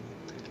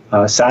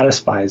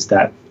satisfies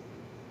that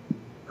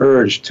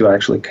urge to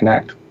actually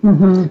connect.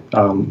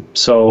 Mm-hmm.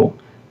 So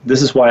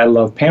this is why I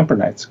love Pamper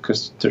Nights,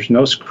 because there's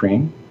no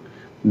screen.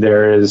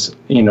 There is,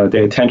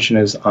 the attention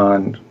is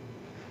on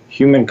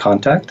human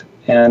contact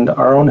and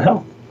our own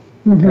health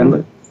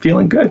and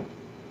feeling good.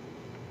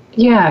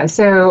 Yeah.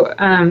 So,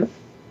 and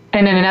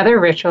then another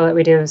ritual that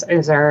we do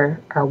is our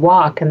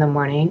walk in the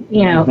morning.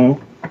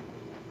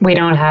 We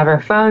don't have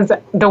our phones.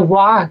 The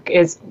walk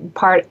is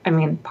part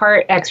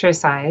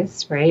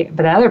exercise, right?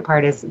 But the other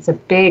part is it's a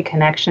big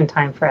connection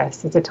time for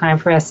us. It's a time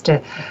for us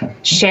to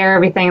share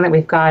everything that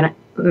we've got,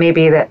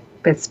 maybe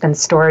that's been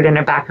stored in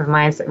the back of our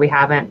minds that we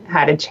haven't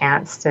had a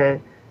chance to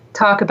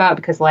talk about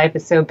because life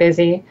is so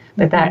busy.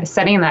 But that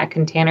setting that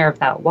container of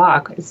that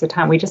walk is the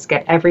time we just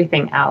get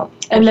everything out.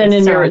 And then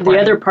in the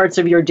other parts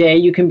of your day,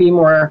 you can be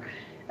more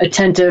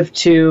attentive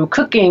to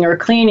cooking or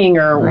cleaning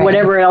or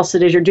whatever else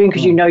it is you're doing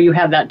because you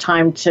have that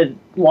time to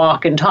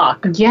walk and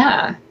talk.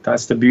 Yeah.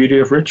 That's the beauty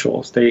of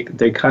rituals. They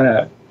kind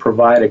of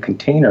provide a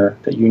container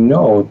that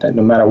that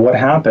no matter what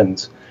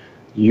happens,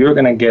 you're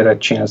going to get a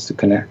chance to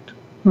connect.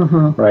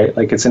 Mm-hmm. Right?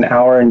 It's an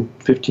hour and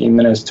 15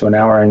 minutes to an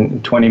hour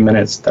and 20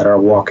 minutes that our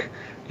walk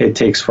it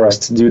takes for us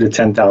to do the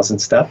 10,000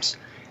 steps.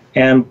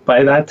 And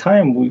by that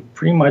time, we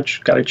pretty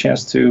much got a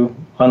chance to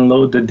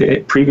unload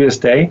the previous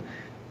day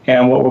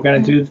and what we're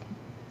going to do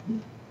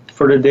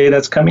for the day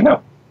that's coming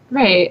up.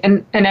 Right.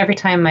 And every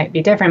time might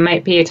be different.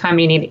 Might be a time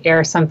you need to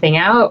air something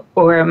out,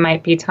 or it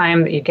might be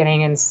time that you're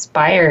getting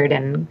inspired.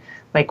 And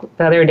like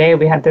the other day,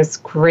 we had this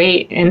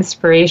great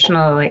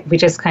inspirational, like we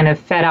just kind of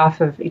fed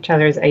off of each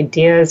other's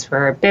ideas for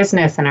our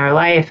business and our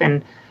life.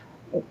 And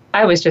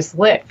I was just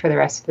lit for the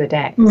rest of the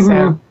day.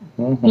 So,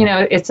 you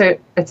know, it's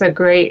a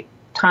great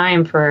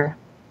time for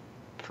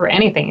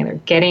anything, either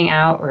getting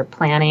out or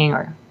planning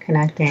or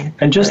connecting.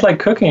 And just like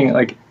cooking,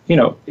 like, you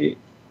know,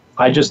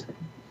 I just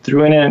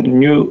threw in a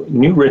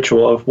new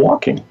ritual of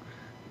walking,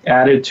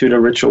 added to the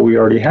ritual we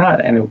already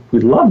had, and we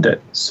loved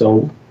it.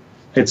 So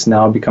it's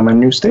now become a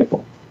new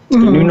staple, the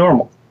new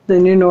normal. The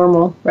new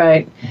normal,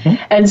 right.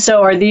 And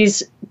so are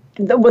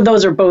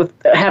those are both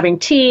having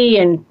tea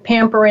and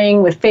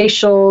pampering with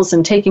facials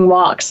and taking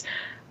walks.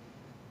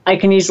 I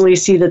can easily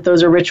see that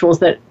those are rituals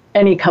that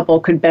any couple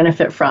could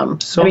benefit from.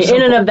 So I mean,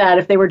 simple. in and of that,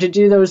 if they were to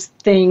do those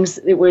things,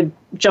 it would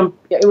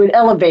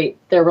elevate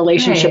their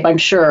relationship, Right. I'm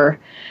sure.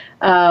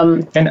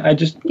 And I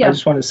just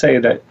want to say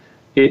that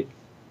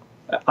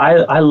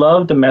I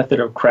love the method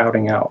of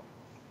crowding out,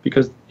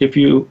 because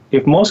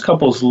if most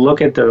couples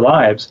look at their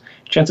lives,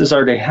 chances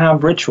are they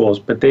have rituals,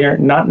 but they are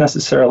not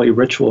necessarily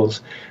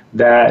rituals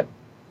that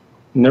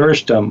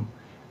nourish them.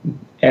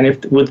 And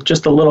if with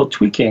just a little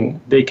tweaking,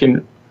 they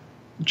can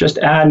just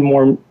add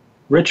more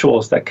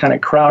rituals that kind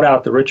of crowd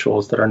out the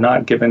rituals that are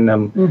not giving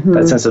them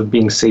that sense of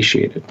being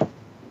satiated.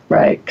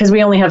 Right, because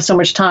we only have so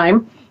much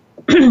time.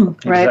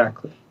 Right?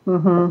 Exactly.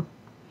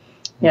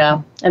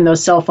 Yeah, and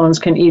those cell phones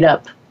can eat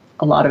up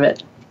a lot of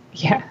it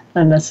Yeah.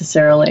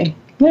 unnecessarily.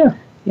 Yeah.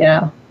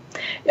 Yeah.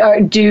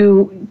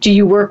 Do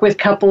you work with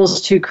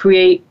couples to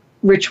create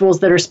rituals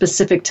that are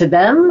specific to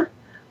them?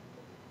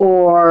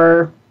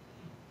 Or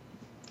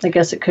I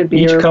guess it could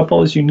be Each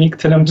couple is unique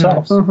to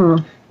themselves.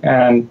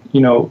 And,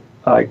 you know,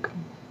 like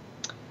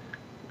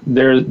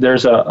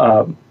there's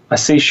a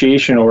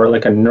satiation or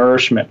like a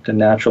nourishment that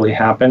naturally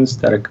happens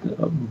that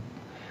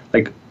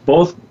like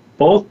both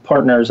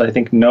partners, I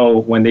think, know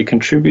when they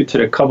contribute to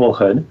the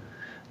couplehood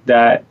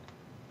that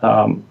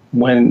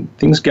when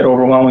things get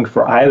overwhelming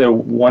for either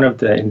one of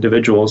the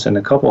individuals in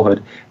the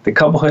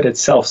couplehood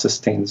itself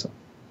sustains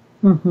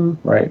them,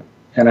 right?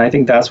 And I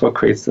think that's what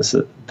creates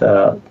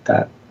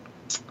that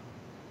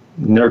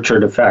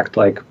nurtured effect.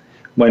 Like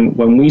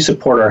when we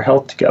support our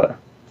health together,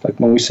 like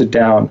when we sit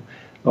down,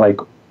 like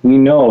we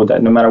know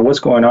that no matter what's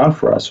going on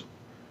for us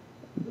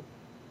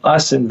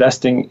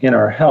investing in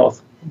our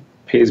health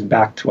pays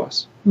back to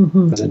us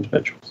as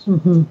individuals.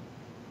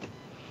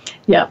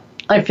 Yeah,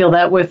 I feel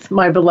that with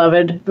my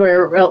beloved,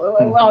 where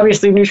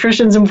obviously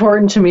nutrition's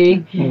important to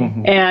me,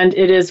 and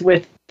it is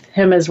with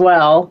him as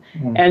well.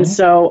 And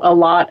so a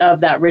lot of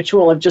that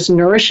ritual of just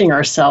nourishing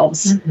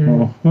ourselves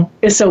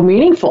is so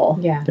meaningful.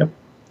 Yeah. Yep.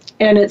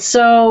 And it's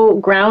so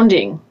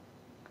grounding.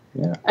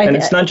 Yeah. And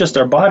it's not just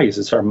our bodies,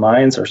 it's our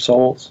minds, our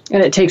souls.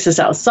 And it takes us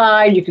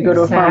outside. You could go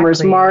to a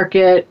farmer's Exactly.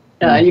 market.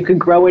 You could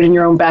grow it in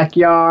your own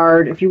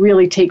backyard. If you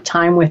really take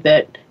time with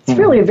it, it's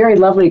really a very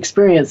lovely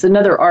experience.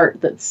 Another art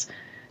that's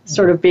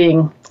sort of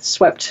being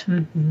swept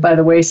by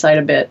the wayside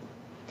a bit.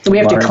 So we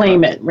have to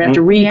claim it. We have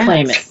to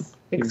reclaim it.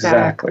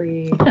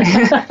 Exactly.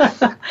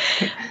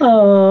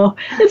 Oh,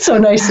 it's so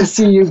nice to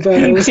see you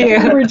both.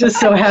 We're just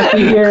so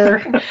happy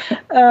here.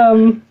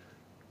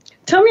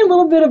 Tell me a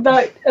little bit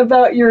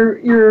about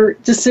your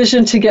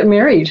decision to get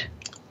married.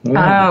 Oh,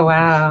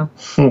 wow.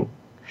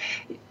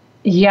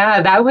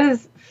 Yeah, that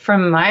was,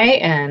 from my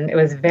end, it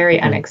was very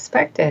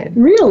unexpected.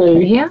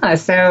 Really? Yeah,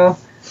 so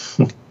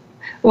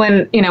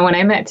when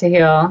I met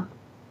Tahil,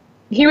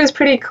 he was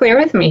pretty clear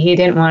with me. He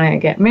didn't want to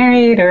get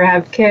married or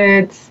have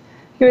kids.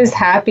 He was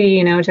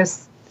happy,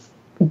 just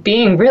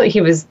being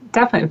he was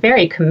definitely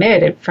very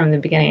committed from the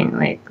beginning.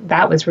 Like,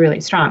 that was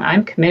really strong.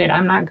 I'm committed.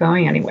 I'm not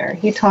going anywhere.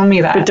 He told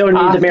me that. But don't need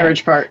often. the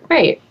marriage part.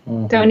 Right.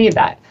 Don't need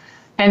that.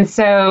 And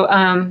so...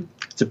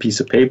 it's a piece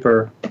of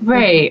paper.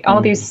 Right. All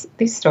these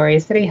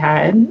stories that he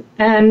had.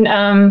 And,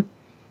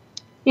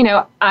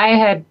 I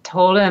had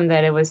told him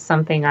that it was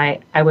something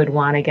I would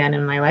want again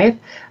in my life.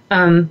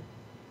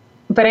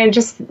 But I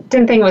just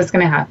didn't think it was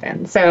going to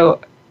happen. So,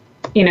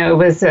 it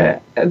was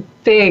a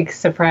big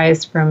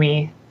surprise for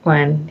me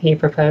when he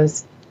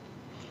proposed.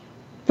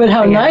 But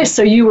how nice.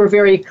 So you were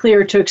very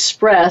clear to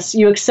express,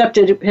 you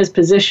accepted his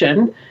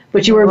position,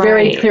 but you were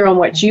very clear on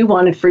what you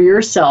wanted for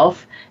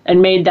yourself and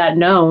made that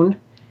known.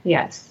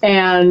 Yes.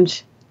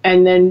 And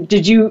then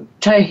did you,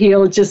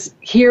 Tahil, just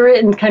hear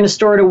it and kind of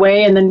store it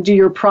away and then do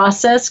your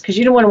process? Because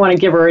you don't want to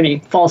give her any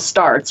false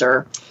starts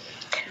or...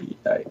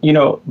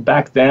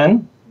 Back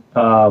then,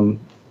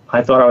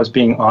 I thought I was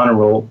being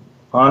honorable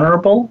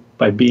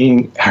by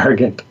being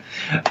arrogant.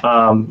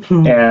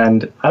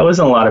 And I was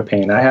in a lot of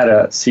pain. I had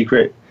a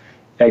secret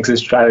exit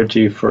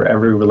strategy for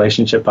every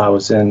relationship I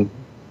was in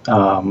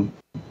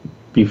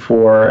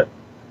before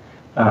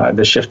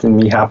the shift in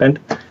me happened.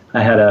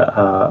 I had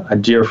a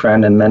dear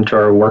friend and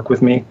mentor work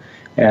with me,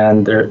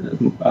 and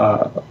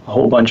a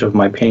whole bunch of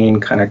my pain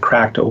kind of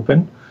cracked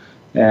open,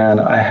 and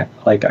I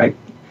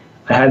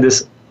had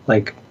this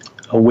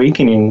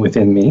awakening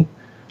within me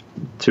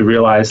to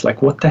realize,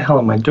 like, what the hell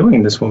am I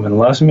doing? This woman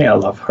loves me. I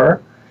love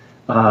her.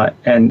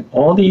 And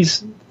all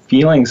these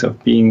feelings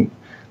of being,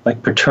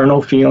 like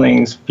paternal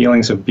feelings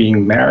of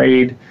being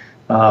married,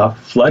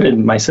 flooded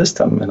my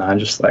system. And I'm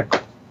just like,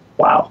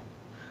 wow.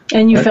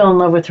 And you fell in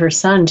love with her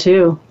son,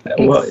 too.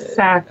 Well,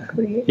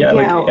 Exactly. yeah,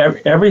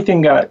 like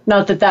everything got...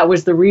 Not that that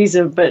was the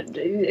reason, but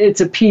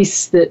it's a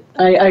piece that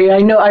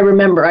I know,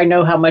 I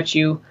know how much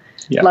you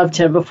loved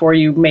him before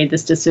you made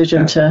this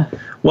decision to...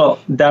 Well,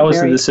 that was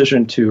the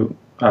decision to,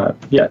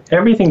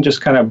 everything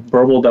just kind of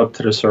burbled up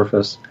to the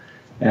surface.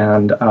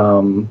 And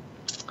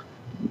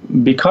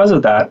because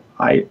of that,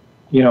 I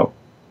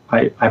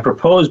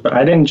proposed, but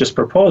I didn't just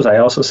propose. I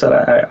also said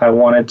I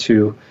wanted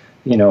to,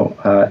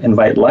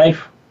 invite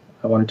life.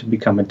 I wanted to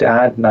become a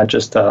dad, not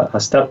just a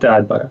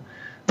stepdad, but,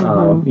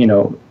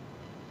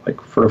 like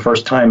for the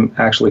first time,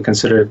 actually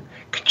considered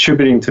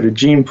contributing to the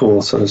gene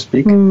pool, so to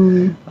speak.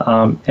 And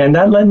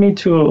that led me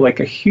to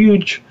like a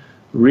huge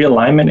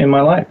realignment in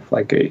my life.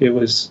 Like it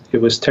was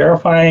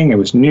terrifying. It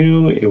was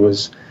new. It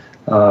was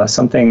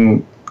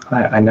something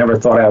I never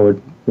thought I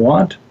would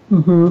want.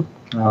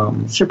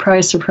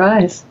 Surprise,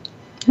 surprise.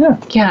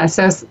 Yeah,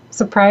 so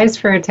surprise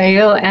for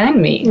Tahil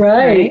and me.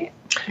 Right.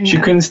 She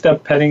couldn't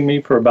stop petting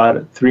me for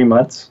about 3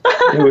 months.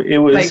 It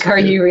was like, are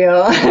you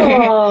real?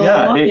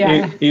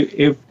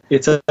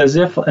 It's as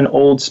if an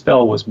old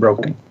spell was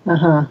broken.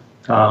 And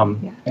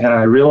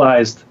I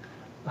realized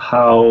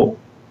how,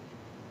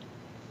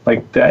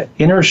 like, that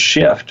inner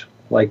shift,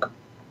 like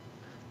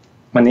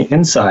on the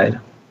inside,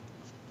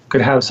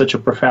 could have such a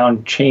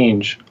profound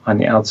change on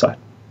the outside.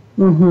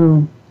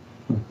 And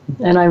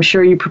I'm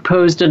sure you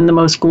proposed in the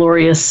most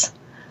glorious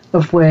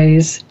of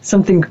ways,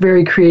 something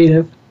very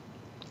creative.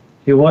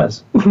 It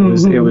was.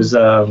 It was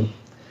a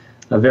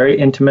very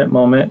intimate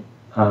moment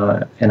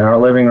in our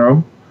living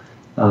room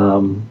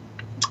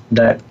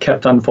that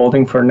kept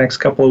unfolding for the next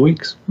couple of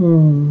weeks.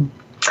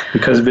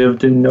 Because Viv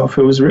didn't know if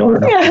it was real or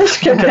not. Yes,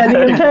 kept petting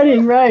and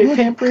petting, right,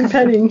 pampering,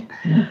 petting.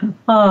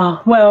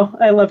 Oh, well,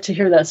 I love to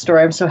hear that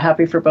story. I'm so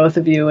happy for both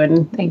of you,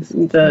 and Thanks.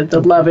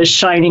 The love is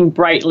shining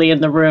brightly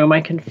in the room. I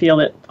can feel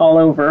it all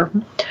over.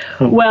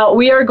 Well,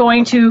 we are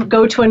going to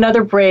go to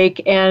another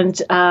break,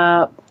 and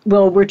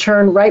we'll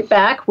return right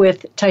back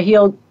with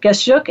Tahil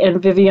Gesyuk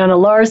and Viviana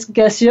Lahrs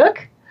Gesyuk,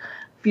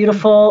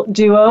 beautiful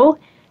duo,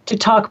 to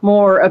talk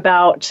more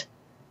about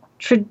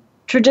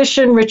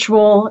tradition,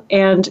 ritual,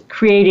 and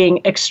creating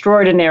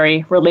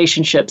extraordinary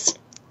relationships.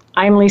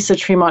 I'm Lisa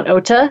Tremont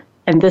Ota,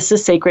 and this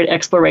is Sacred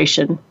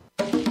Exploration.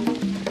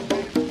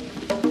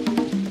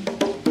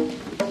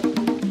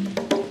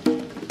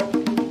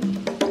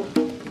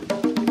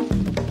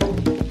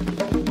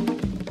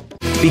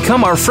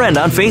 Become our friend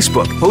on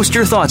Facebook. Post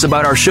your thoughts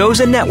about our shows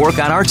and network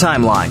on our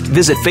timeline.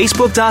 Visit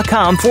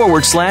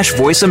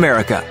facebook.com/Voice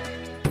America.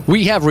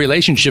 We have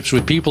relationships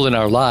with people in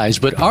our lives,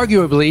 but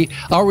arguably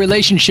our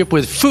relationship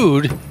with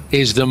food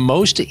is the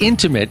most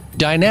intimate,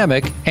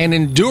 dynamic, and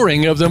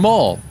enduring of them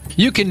all.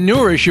 You can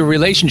nourish your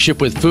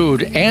relationship with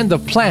food and the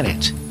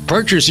planet.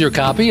 Purchase your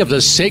copy of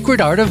The Sacred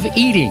Art of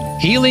Eating,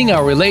 Healing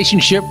Our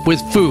Relationship with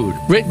Food,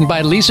 written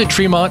by Lisa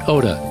Tremont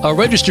Ota. A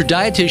registered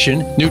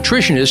dietitian,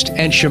 nutritionist,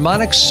 and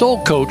shamanic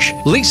soul coach,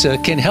 Lisa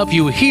can help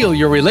you heal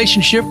your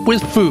relationship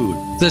with food.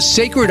 The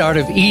Sacred Art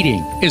of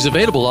Eating is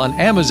available on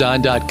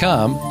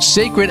Amazon.com,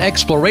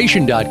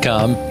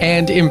 sacredexploration.com,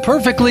 and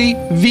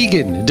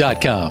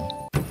imperfectlyvegan.com.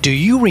 Do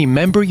you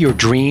remember your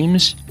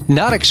dreams?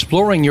 Not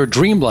exploring your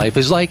dream life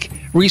is like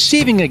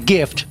receiving a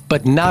gift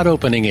but not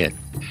opening it.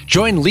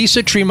 Join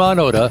Lisa Tremont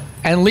Ota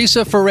and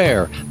Lisa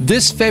Ferrer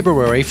this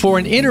February for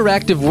an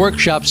interactive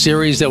workshop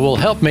series that will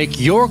help make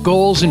your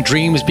goals and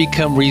dreams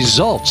become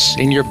results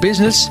in your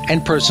business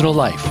and personal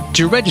life.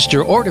 To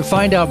register or to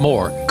find out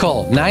more,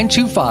 call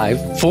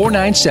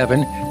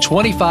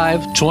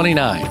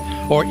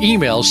 925-497-2529 or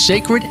email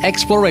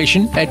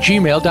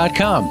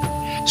sacredexploration@gmail.com.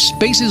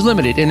 Space is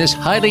limited in this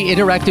highly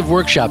interactive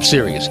workshop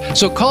series,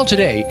 so call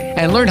today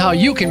and learn how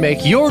you can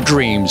make your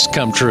dreams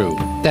come true.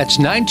 That's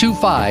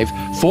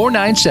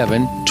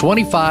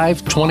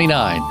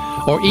 925-497-2529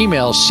 or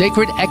email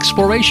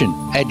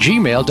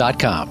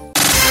sacredexploration@gmail.com.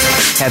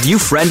 Have you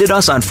friended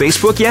us on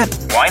Facebook yet?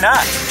 Why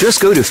not?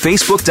 Just go to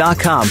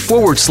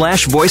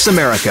facebook.com/Voice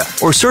America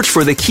or search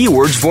for the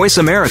keywords Voice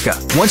America.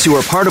 Once you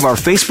are part of our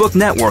Facebook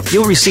network,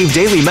 you'll receive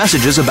daily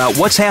messages about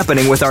what's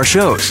happening with our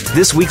shows,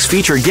 this week's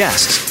featured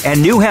guests,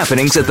 and new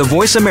happenings at the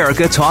Voice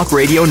America Talk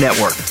Radio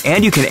Network.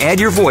 And you can add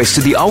your voice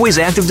to the always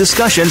active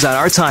discussions on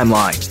our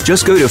timeline.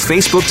 Just go to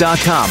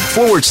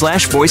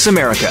facebook.com/Voice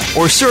America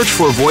or search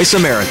for Voice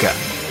America.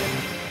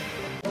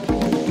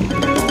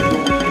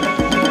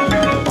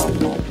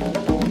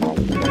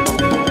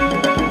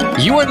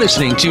 You are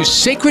listening to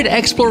Sacred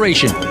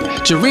Exploration.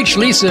 To reach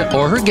Lisa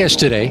or her guest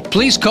today,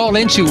 please call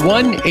into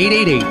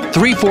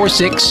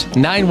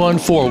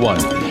 1-888-346-9141.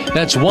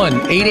 That's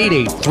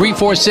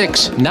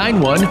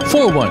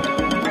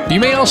 1-888-346-9141. You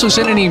may also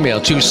send an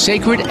email to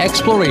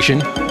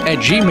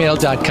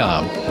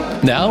sacredexploration@gmail.com.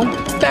 Now,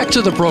 back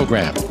to the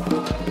program.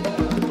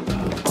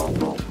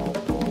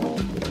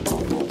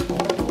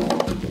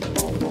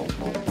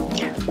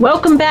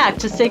 Welcome back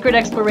to Sacred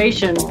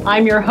Exploration.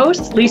 I'm your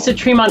host, Lisa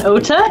Tremont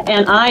Ota,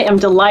 and I am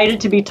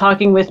delighted to be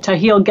talking with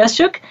Tahil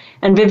Gesyuk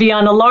and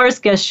Viviana Lahrs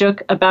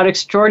Gesyuk about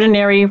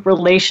extraordinary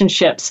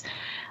relationships.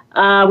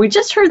 We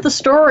just heard the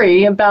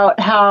story about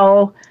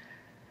how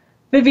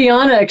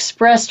Viviana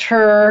expressed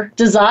her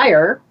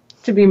desire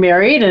to be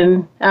married,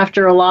 and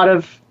after a lot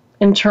of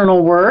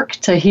internal work,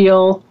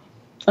 Tahil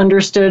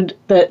understood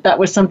that that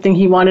was something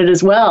he wanted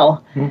as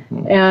well.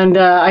 Mm-hmm. And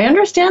I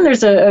understand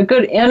there's a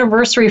good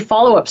anniversary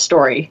follow-up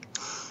story.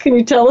 Can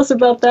you tell us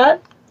about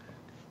that?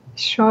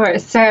 Sure.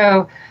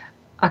 So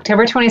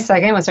October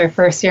 22nd was our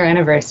first year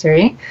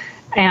anniversary.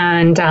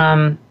 And,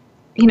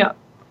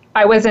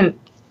 I wasn't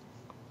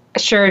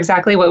sure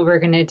exactly what we were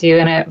going to do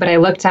in it, but I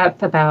looked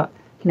up about,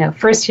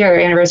 first year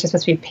anniversary is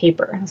supposed to be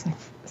paper. I was like,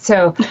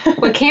 so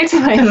what came to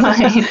my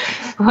mind,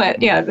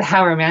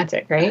 how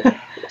romantic, right?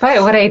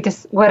 But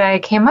what I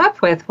came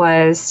up with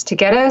was to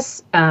get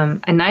us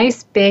a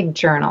nice big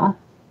journal.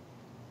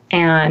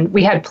 And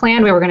we had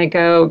planned we were going to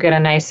go get a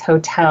nice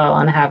hotel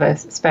and have a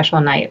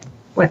special night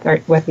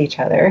with each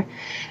other.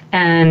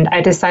 And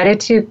I decided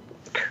to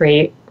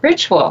create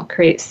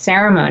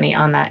ceremony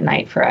on that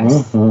night for us.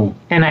 Mm-hmm.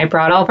 And I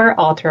brought all of our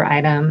altar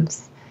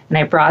items, and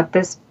I brought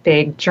this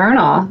big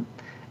journal.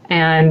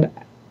 And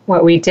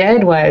what we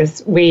did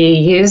was we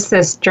used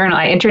this journal.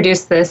 I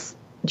introduced this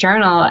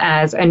journal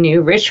as a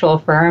new ritual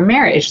for our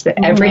marriage,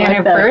 that every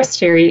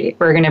anniversary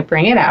we're going to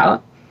bring it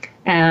out.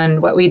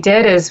 And what we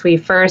did is we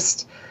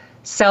first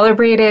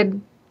celebrated,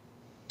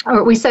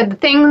 or we said the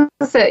things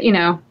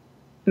that,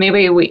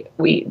 maybe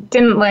we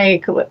didn't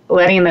like,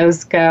 letting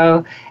those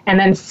go, and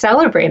then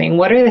celebrating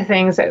what are the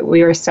things that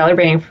we were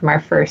celebrating from our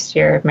first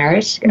year of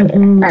marriage together.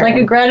 Mm-hmm. Like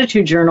a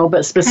gratitude journal,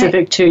 but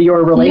specific to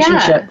your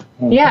relationship. Yeah.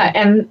 Mm-hmm. Yeah.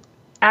 And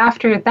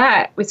after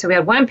that, we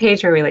had one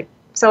page where we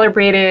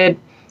celebrated,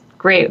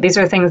 great, these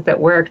are things that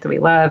worked, that we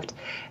loved.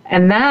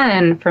 And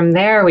then from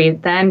there, we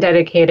then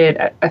dedicated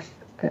a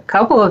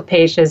couple of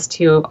pages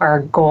to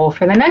our goal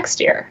for the next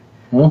year.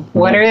 Mm-hmm.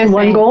 What are the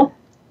one goal?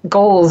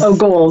 Goals. Oh,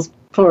 goals.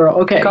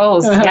 Plural. Okay.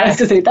 Goals. Yes. I was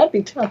to say that'd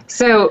be tough.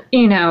 So,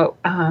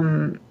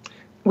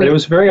 but it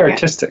was very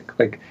artistic.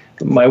 Like,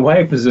 my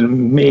wife is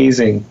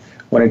amazing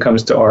when it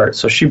comes to art.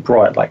 So she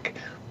brought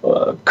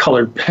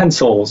colored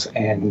pencils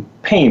and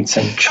paints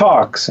and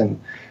chalks and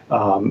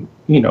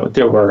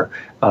there were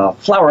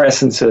flower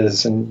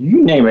essences and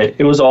you name it.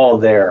 It was all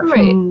there.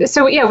 Right.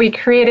 So we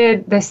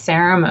created the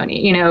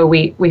ceremony.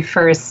 We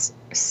first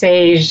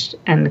saged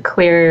and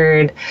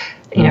cleared.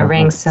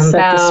 Rang some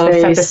bells,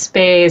 set the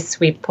space.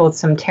 We pulled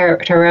some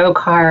tarot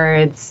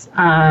cards.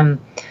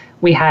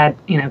 We had,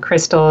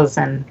 crystals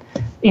and,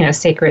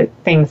 sacred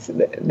things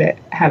that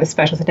have a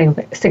special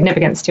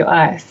significance to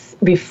us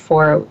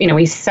before,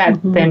 we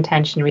set the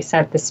intention, we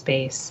set the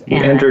space. We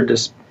entered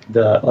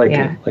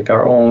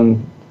our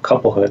own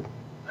couplehood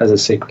as a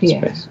sacred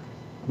space.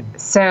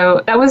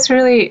 So that was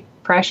really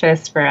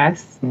precious for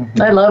us.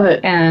 Mm-hmm. I love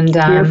it. And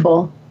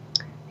beautiful.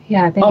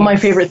 Yeah, all my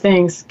favorite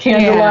things: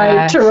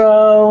 candlelight,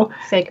 tarot,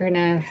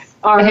 sacredness,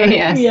 art,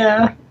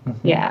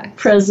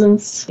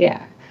 presence,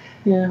 and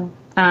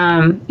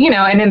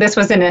then this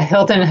was in a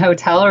Hilton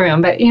hotel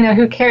room, but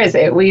who cares?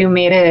 We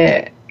made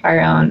it our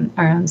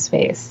own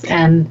space,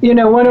 and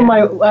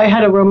I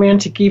had a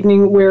romantic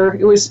evening where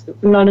it was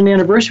not an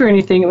anniversary or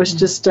anything. It was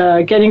just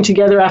getting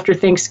together after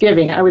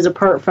Thanksgiving. I was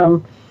apart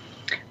from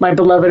my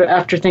beloved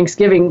after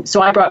Thanksgiving,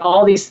 so I brought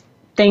all these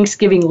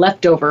Thanksgiving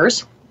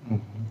leftovers.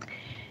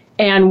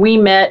 And we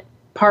met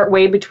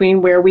partway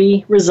between where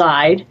we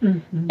reside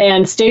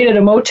and stayed at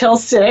a Motel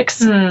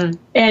 6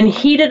 and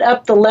heated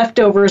up the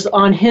leftovers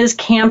on his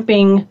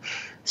camping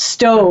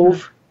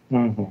stove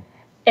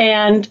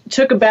and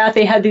took a bath.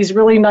 They had these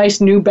really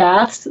nice new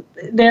baths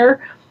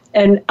there.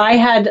 And I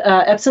had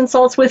Epsom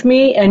salts with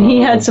me, and he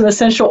had some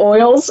essential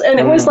oils, and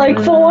it was like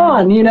full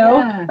on,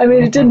 Yeah. I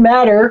mean, it didn't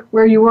matter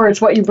where you were.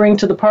 It's what you bring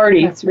to the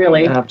party,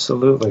 really.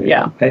 Absolutely.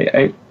 Yeah.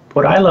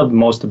 What I loved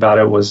most about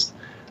it was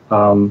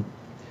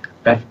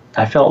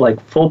I felt like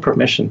full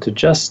permission to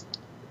just,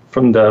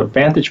 from the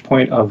vantage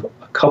point of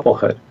a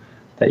couplehood,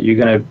 that you're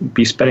going to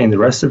be spending the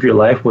rest of your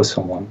life with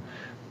someone,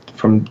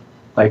 from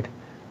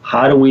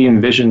how do we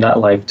envision that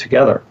life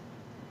together?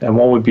 And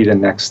what would be the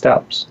next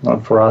steps?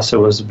 For us, it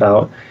was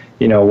about,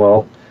 we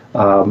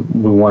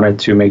wanted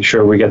to make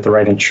sure we get the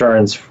right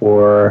insurance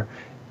for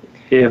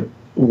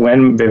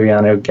when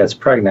Viviana gets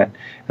pregnant.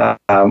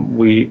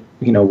 We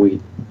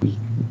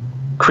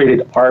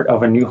created art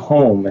of a new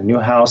home, a new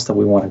house that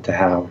we wanted to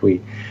have.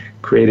 We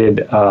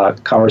created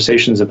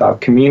conversations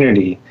about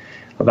community,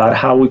 about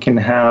how we can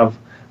have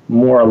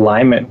more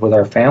alignment with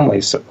our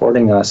families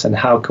supporting us, and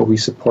how could we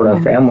support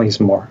our families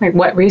more. Like,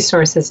 what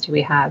resources do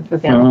we have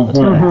available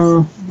to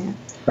us? Yeah.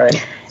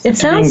 Right. It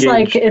sounds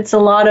like it's a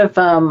lot of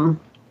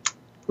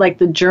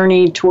the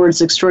journey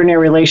towards extraordinary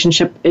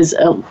relationship is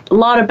a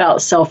lot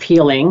about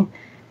self-healing,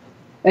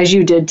 as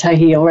you did,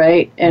 Tahil,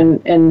 right?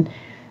 And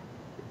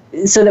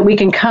so that we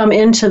can come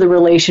into the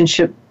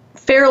relationship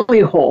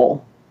fairly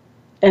whole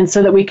and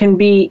so that we can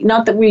be,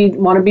 not that we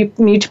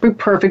need to be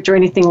perfect or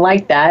anything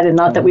like that, and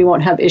not that we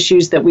won't have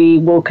issues that we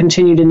will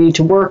continue to need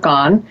to work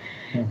on,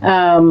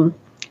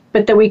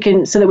 but that we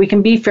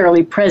can be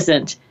fairly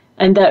present.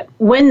 And that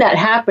when that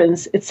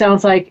happens, it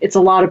sounds like it's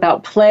a lot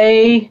about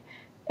play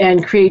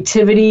and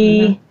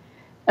creativity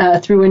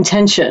through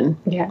intention.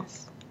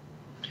 Yes.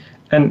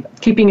 And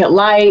keeping it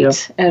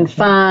light and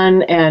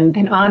fun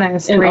and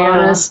honest. And real.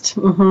 honest.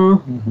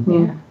 Mm-hmm.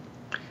 Yeah.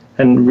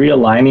 And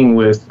realigning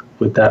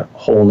with that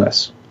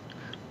wholeness.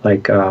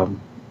 Like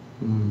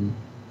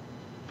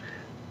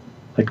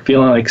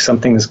feeling like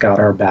something's got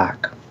our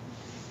back,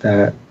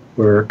 that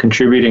we're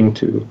contributing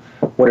to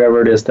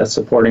whatever it is that's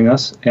supporting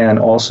us, and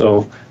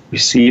also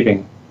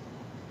receiving.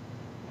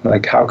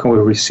 Like, how can we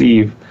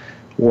receive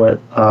what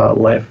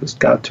life has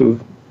got to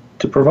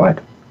provide?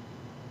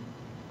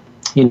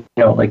 And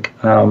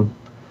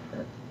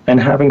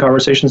having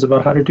conversations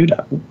about how to do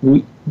that.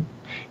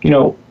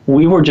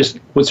 We were just,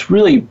 what's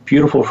really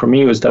beautiful for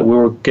me was that we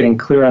were getting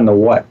clear on the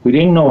what. We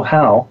didn't know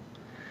how,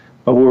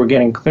 but we were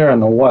getting clear on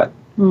the what.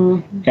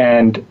 Mm-hmm.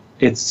 And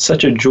it's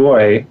such a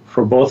joy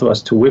for both of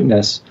us to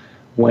witness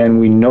when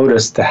we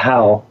notice the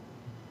how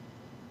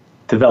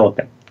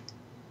developing.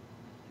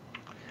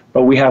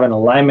 But we have an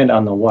alignment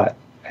on the what.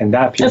 And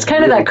that feels It's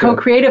kind really of that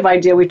co-creative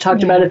idea we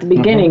talked about at the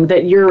beginning,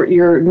 that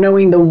you're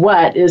knowing the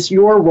what is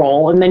your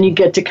role, and then you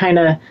get to kind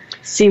of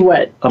see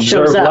what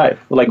observe shows up. Life.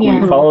 Like we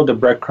follow the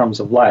breadcrumbs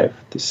of life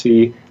to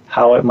see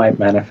how it might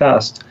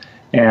manifest.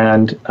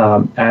 And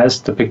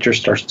as the picture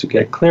starts to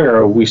get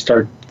clearer, we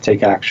start to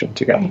take action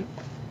together.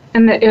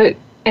 And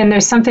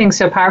there's something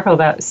so powerful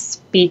about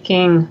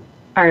speaking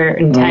our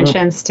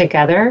intentions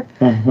together.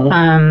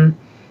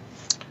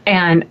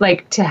 And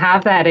like to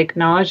have that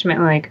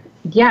acknowledgement, like,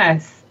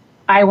 yes,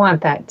 I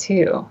want that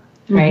too,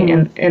 right?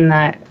 In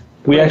that.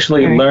 We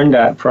actually learned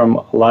that from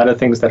a lot of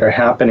things that are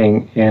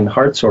happening in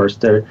Heart Source.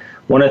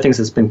 One of the things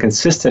that's been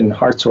consistent in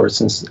Heart Source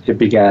since it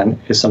began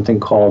is something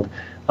called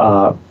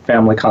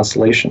family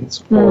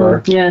constellations.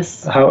 Or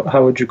yes.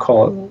 How would you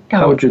call it?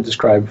 How would you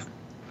describe?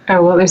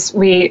 Oh, well, there's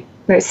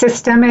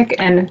systemic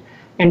and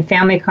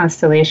family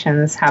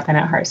constellations happen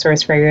at Heart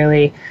Source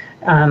regularly.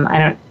 I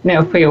don't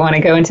know if we want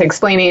to go into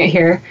explaining it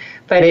here,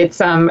 but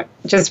it's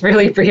just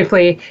really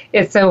briefly,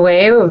 it's a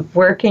way of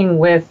working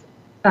with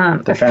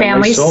the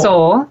family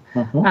soul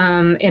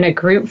in a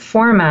group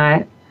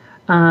format,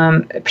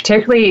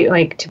 particularly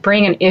like to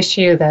bring an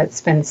issue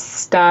that's been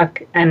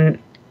stuck and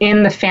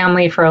in the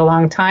family for a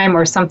long time,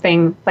 or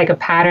something like a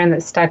pattern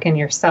that's stuck in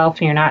yourself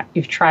and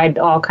you've tried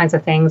all kinds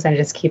of things and it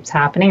just keeps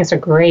happening. It's a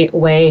great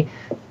way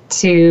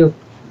to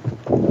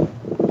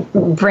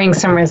bring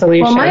some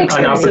resolution. Well,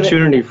 an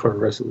opportunity for a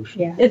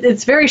resolution. Yeah.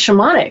 It's very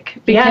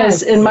shamanic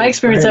because in my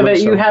experience of it,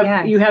 you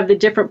have the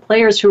different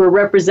players who are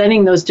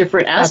representing those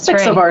different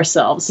aspects of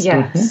ourselves.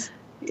 Yes.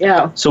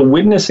 Yeah. So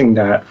witnessing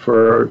that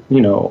for,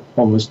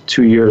 almost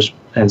 2 years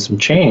and some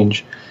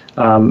change,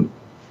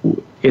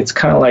 it's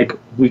kind of like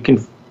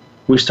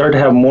we start to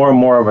have more and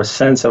more of a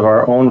sense of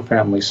our own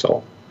family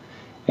soul.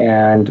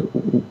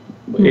 And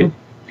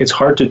it's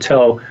hard to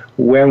tell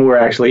when we're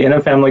actually in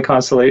a family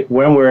constellation,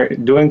 when we're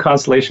doing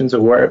constellations,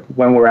 or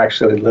when we're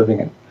actually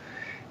living it.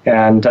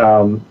 And,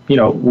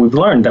 we've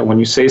learned that when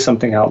you say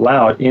something out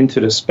loud into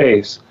the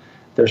space,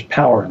 there's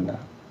power in that.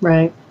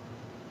 Right.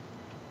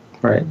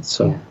 Right.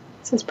 So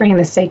it's bringing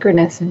the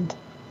sacredness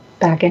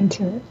back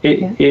into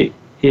it.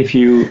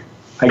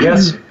 I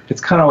guess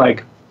it's kind of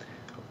like,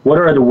 what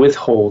are the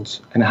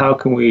withholds and how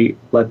can we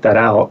let that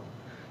out?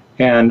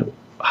 And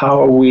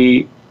how are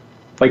we,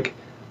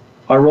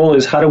 our role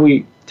is, how do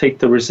we take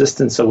the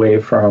resistance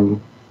away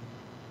from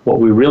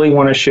what we really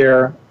want to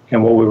share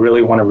and what we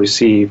really want to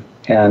receive,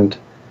 and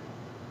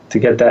to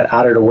get that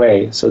out of the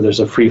way so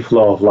there's a free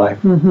flow of life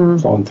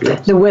flowing through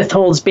us. The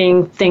withholds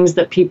being things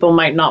that people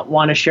might not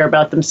want to share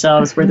about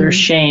themselves, where there's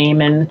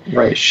shame and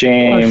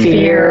shame,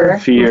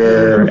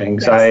 fear,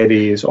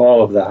 anxieties,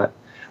 all of that.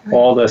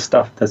 All the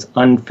stuff that's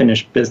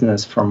unfinished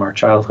business from our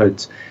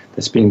childhoods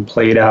that's being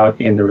played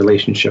out in the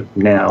relationship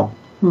now.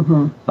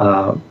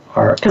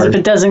 Because if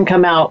it doesn't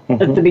come out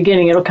at the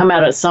beginning, it'll come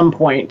out at some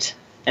point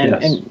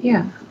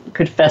and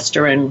could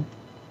fester and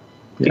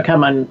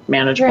become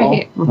unmanageable.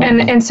 Right.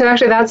 And so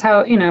actually that's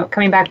how,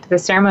 coming back to the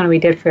ceremony we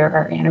did for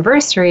our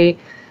anniversary,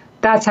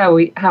 that's how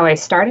I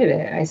started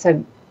it. I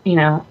said,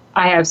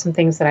 I have some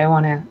things that I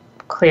want to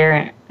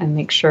clear and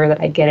make sure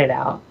that I get it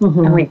out.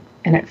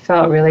 And it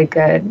felt really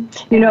good.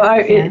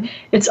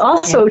 It's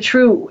also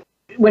true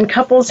when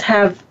couples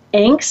have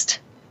angst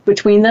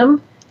between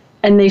them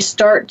and they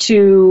start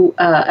to,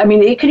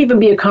 it could even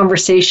be a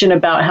conversation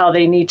about how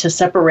they need to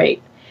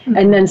separate.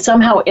 And then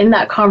somehow in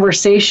that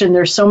conversation,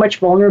 there's so much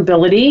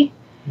vulnerability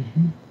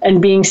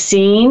and being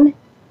seen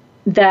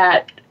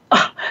that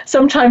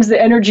sometimes the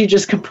energy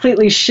just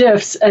completely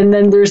shifts, and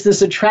then there's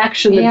this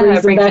attraction that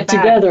brings them back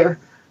together.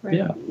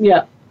 Right.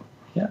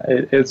 Yeah,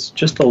 it's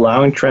just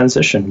allowing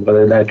transition,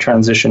 whether that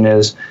transition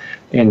is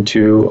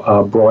into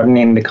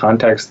broadening the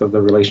context of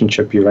the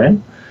relationship you're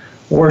in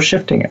or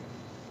shifting it.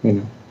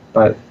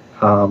 But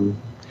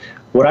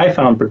what I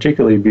found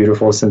particularly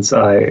beautiful, since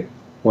I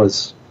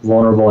was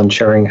vulnerable in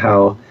sharing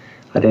how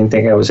I didn't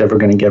think I was ever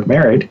going to get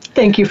married.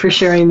 Thank you for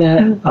sharing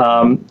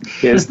that.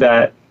 Is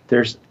that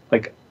there's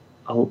like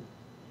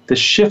the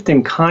shift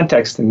in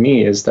context in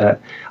me is that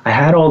I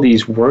had all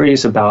these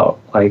worries about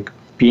like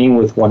being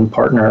with one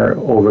partner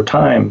over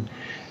time,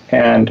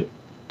 and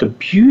the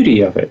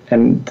beauty of it,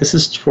 and this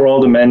is for all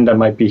the men that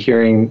might be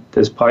hearing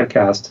this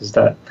podcast, is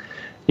that,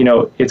 you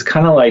know, it's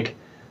kind of like,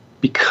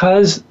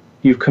 because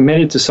you've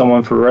committed to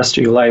someone for the rest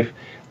of your life,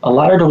 a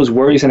lot of those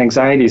worries and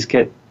anxieties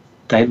get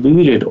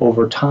diluted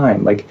over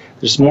time. Like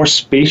there's more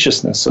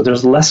spaciousness, so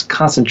there's less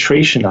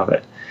concentration of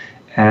it,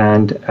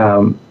 and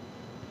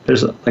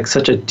there's like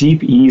such a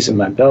deep ease in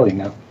my belly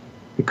now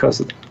because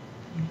of that.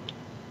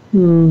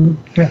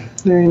 Yeah,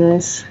 very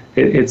nice.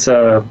 It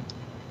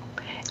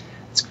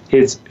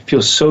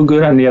feels so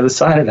good on the other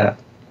side of that,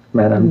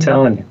 man. I'm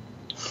telling you.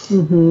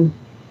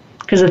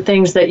 Because the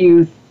things that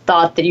you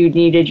thought that you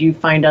needed, you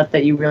find out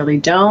that you really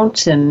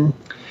don't, and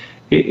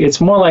it's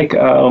more like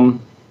the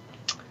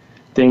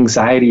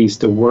anxieties,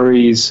 the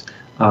worries,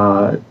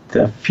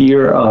 the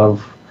fear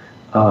of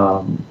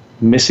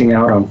missing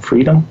out on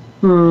freedom.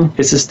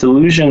 It's this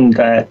delusion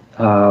that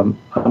I'm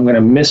going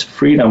to miss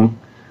freedom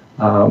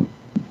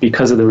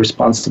because of the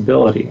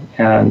responsibility.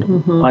 And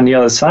on the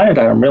other side of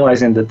that, I'm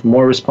realizing that the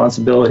more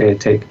responsibility I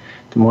take,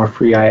 the more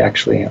free I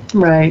actually am.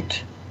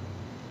 Right.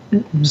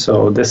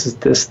 So that's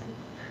the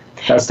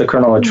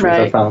kernel of truth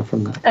I found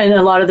from that. And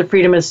a lot of the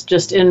freedom is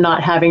just in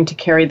not having to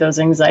carry those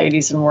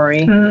anxieties and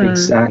worry.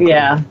 Exactly.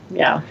 Yeah.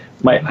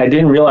 I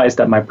didn't realize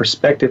that my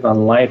perspective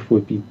on life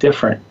would be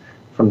different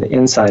from the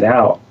inside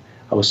out.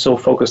 I was so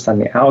focused on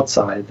the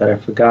outside that I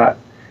forgot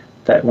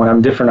that when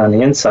I'm different on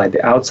the inside,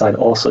 the outside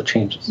also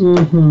changes.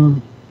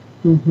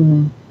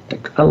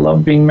 Like, I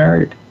love being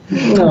married.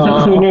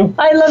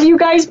 I love you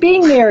guys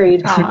being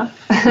married.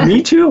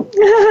 Me too.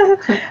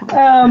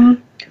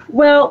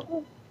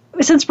 Well,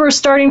 since we're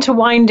starting to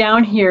wind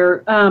down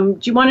here, do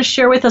you want to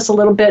share with us a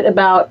little bit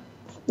about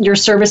your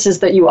services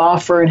that you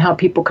offer and how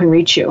people can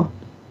reach you?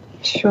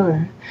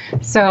 Sure.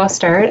 So I'll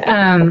start.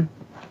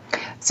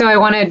 So I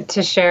wanted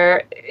to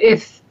share,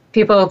 if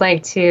people would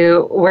like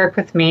to work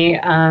with me,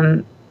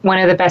 one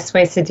of the best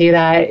ways to do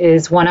that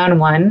is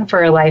one-on-one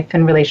for a life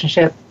and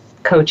relationship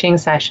coaching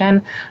session.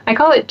 I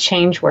call it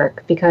change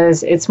work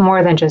because it's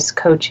more than just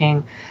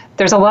coaching.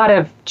 There's a lot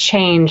of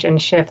change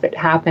and shift that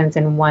happens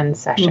in one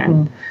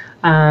session.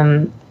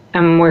 I'm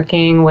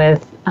working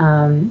with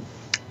NLP,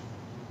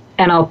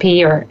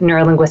 or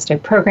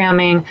neuro-linguistic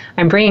programming.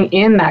 I'm bringing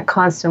in that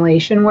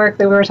constellation work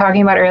that we were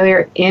talking about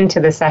earlier into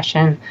the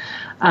session.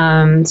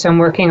 So I'm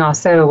working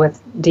also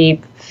with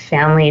deep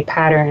family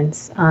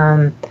patterns.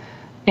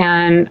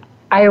 And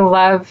I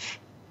love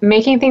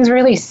making things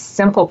really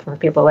simple for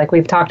people, like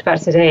we've talked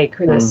about today,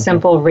 the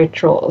simple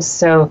rituals.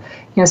 So,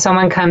 you know,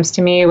 someone comes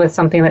to me with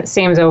something that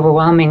seems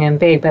overwhelming and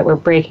big, but we're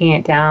breaking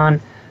it down,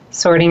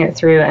 sorting it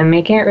through, and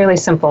making it really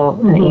simple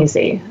and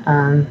easy,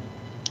 and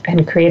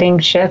creating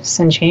shifts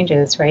and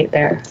changes right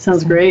there.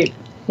 Sounds great.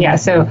 Yeah,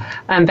 so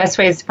best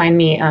ways to find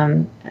me,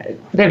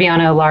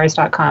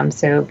 VivianaLahrs.com,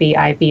 so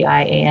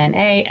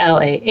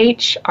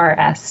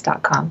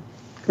VivianaLahrs.com.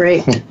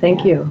 Great,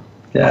 thank you.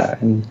 Yeah,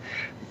 and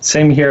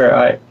same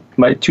here.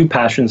 My two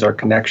passions are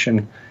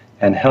connection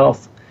and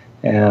health.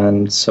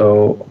 And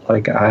so,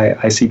 like,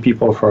 I see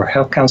people for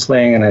health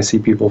counseling and I see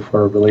people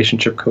for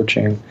relationship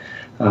coaching.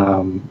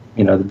 You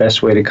know, the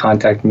best way to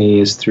contact me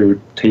is through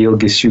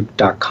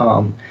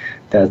tahilgesyuk.com.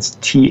 That's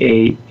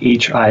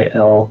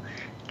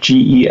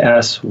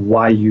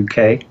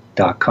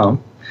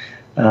TAHILGESYUK.com.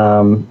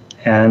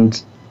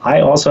 And I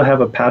also have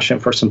a passion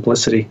for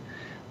simplicity.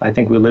 I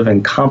think we live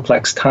in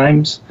complex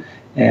times,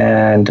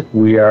 and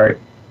we are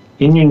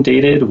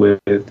inundated with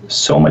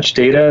so much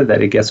data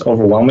that it gets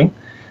overwhelming.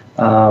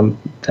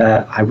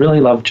 That I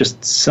really love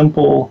just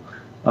simple,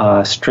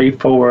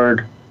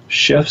 straightforward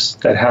shifts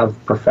that have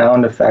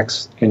profound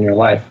effects in your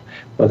life,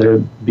 whether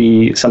it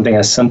be something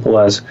as simple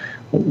as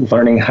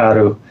learning how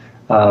to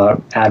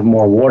add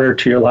more water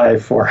to your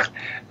life, or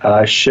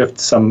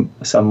shift some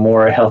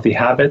more healthy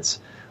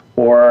habits,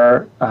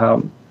 or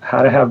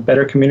how to have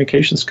better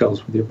communication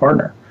skills with your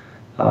partner,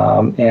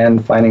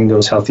 and finding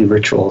those healthy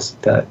rituals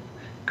that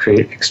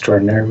create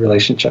extraordinary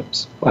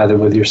relationships, either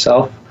with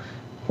yourself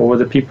or with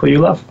the people you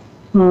love.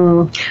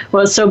 Well,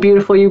 it's so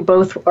beautiful. You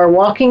both are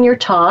walking your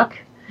talk,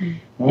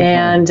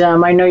 and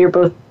I know you're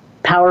both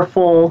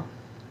powerful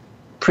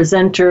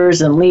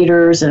presenters and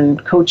leaders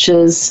and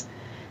coaches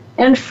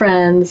and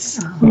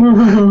friends.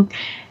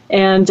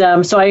 And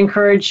so I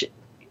encourage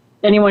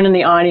anyone in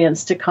the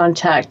audience to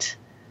contact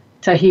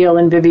Tahil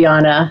and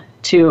Viviana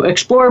to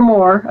explore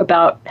more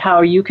about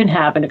how you can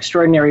have an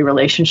extraordinary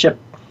relationship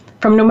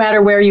from no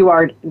matter where you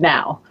are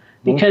now,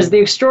 because the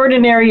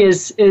extraordinary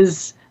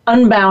is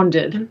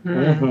unbounded.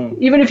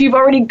 Even if you've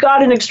already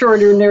got an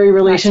extraordinary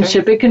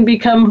relationship, it can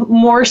become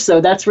more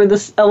so. That's where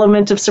this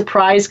element of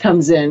surprise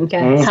comes in.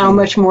 Yes. How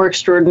much more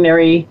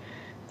extraordinary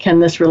can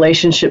this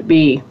relationship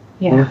be?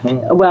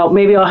 Well,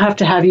 maybe I'll have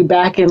to have you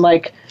back in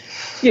like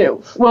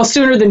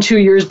sooner than 2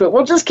 years, but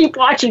we'll just keep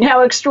watching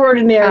how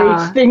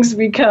extraordinary things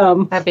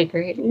become. That'd be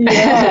great.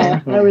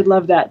 Yeah, I would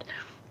love that.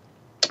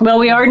 Well,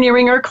 we are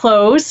nearing our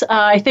close.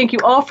 I thank you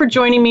all for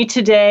joining me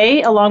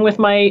today, along with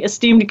my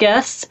esteemed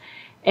guests.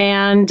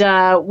 And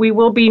we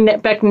will be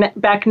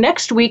back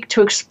next week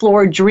to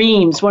explore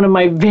dreams, one of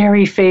my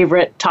very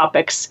favorite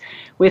topics,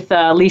 with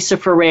Lisa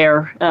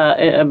Ferrer,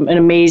 an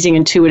amazing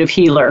intuitive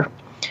healer.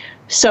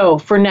 So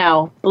for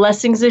now,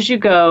 blessings as you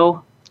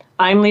go.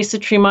 I'm Lisa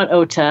Tremont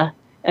Ota,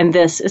 and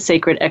this is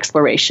Sacred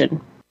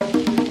Exploration.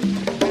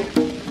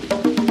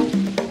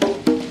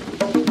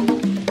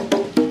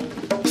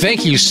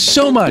 Thank you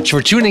so much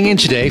for tuning in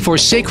today for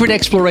Sacred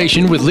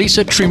Exploration with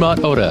Lisa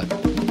Tremont Ota.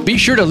 Be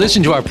sure to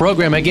listen to our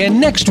program again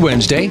next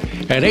Wednesday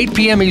at 8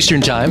 p.m.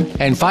 Eastern Time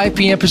and 5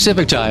 p.m.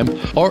 Pacific Time,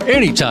 or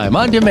anytime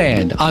on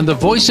demand on the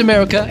Voice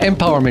America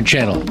Empowerment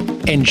Channel.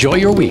 Enjoy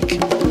your week.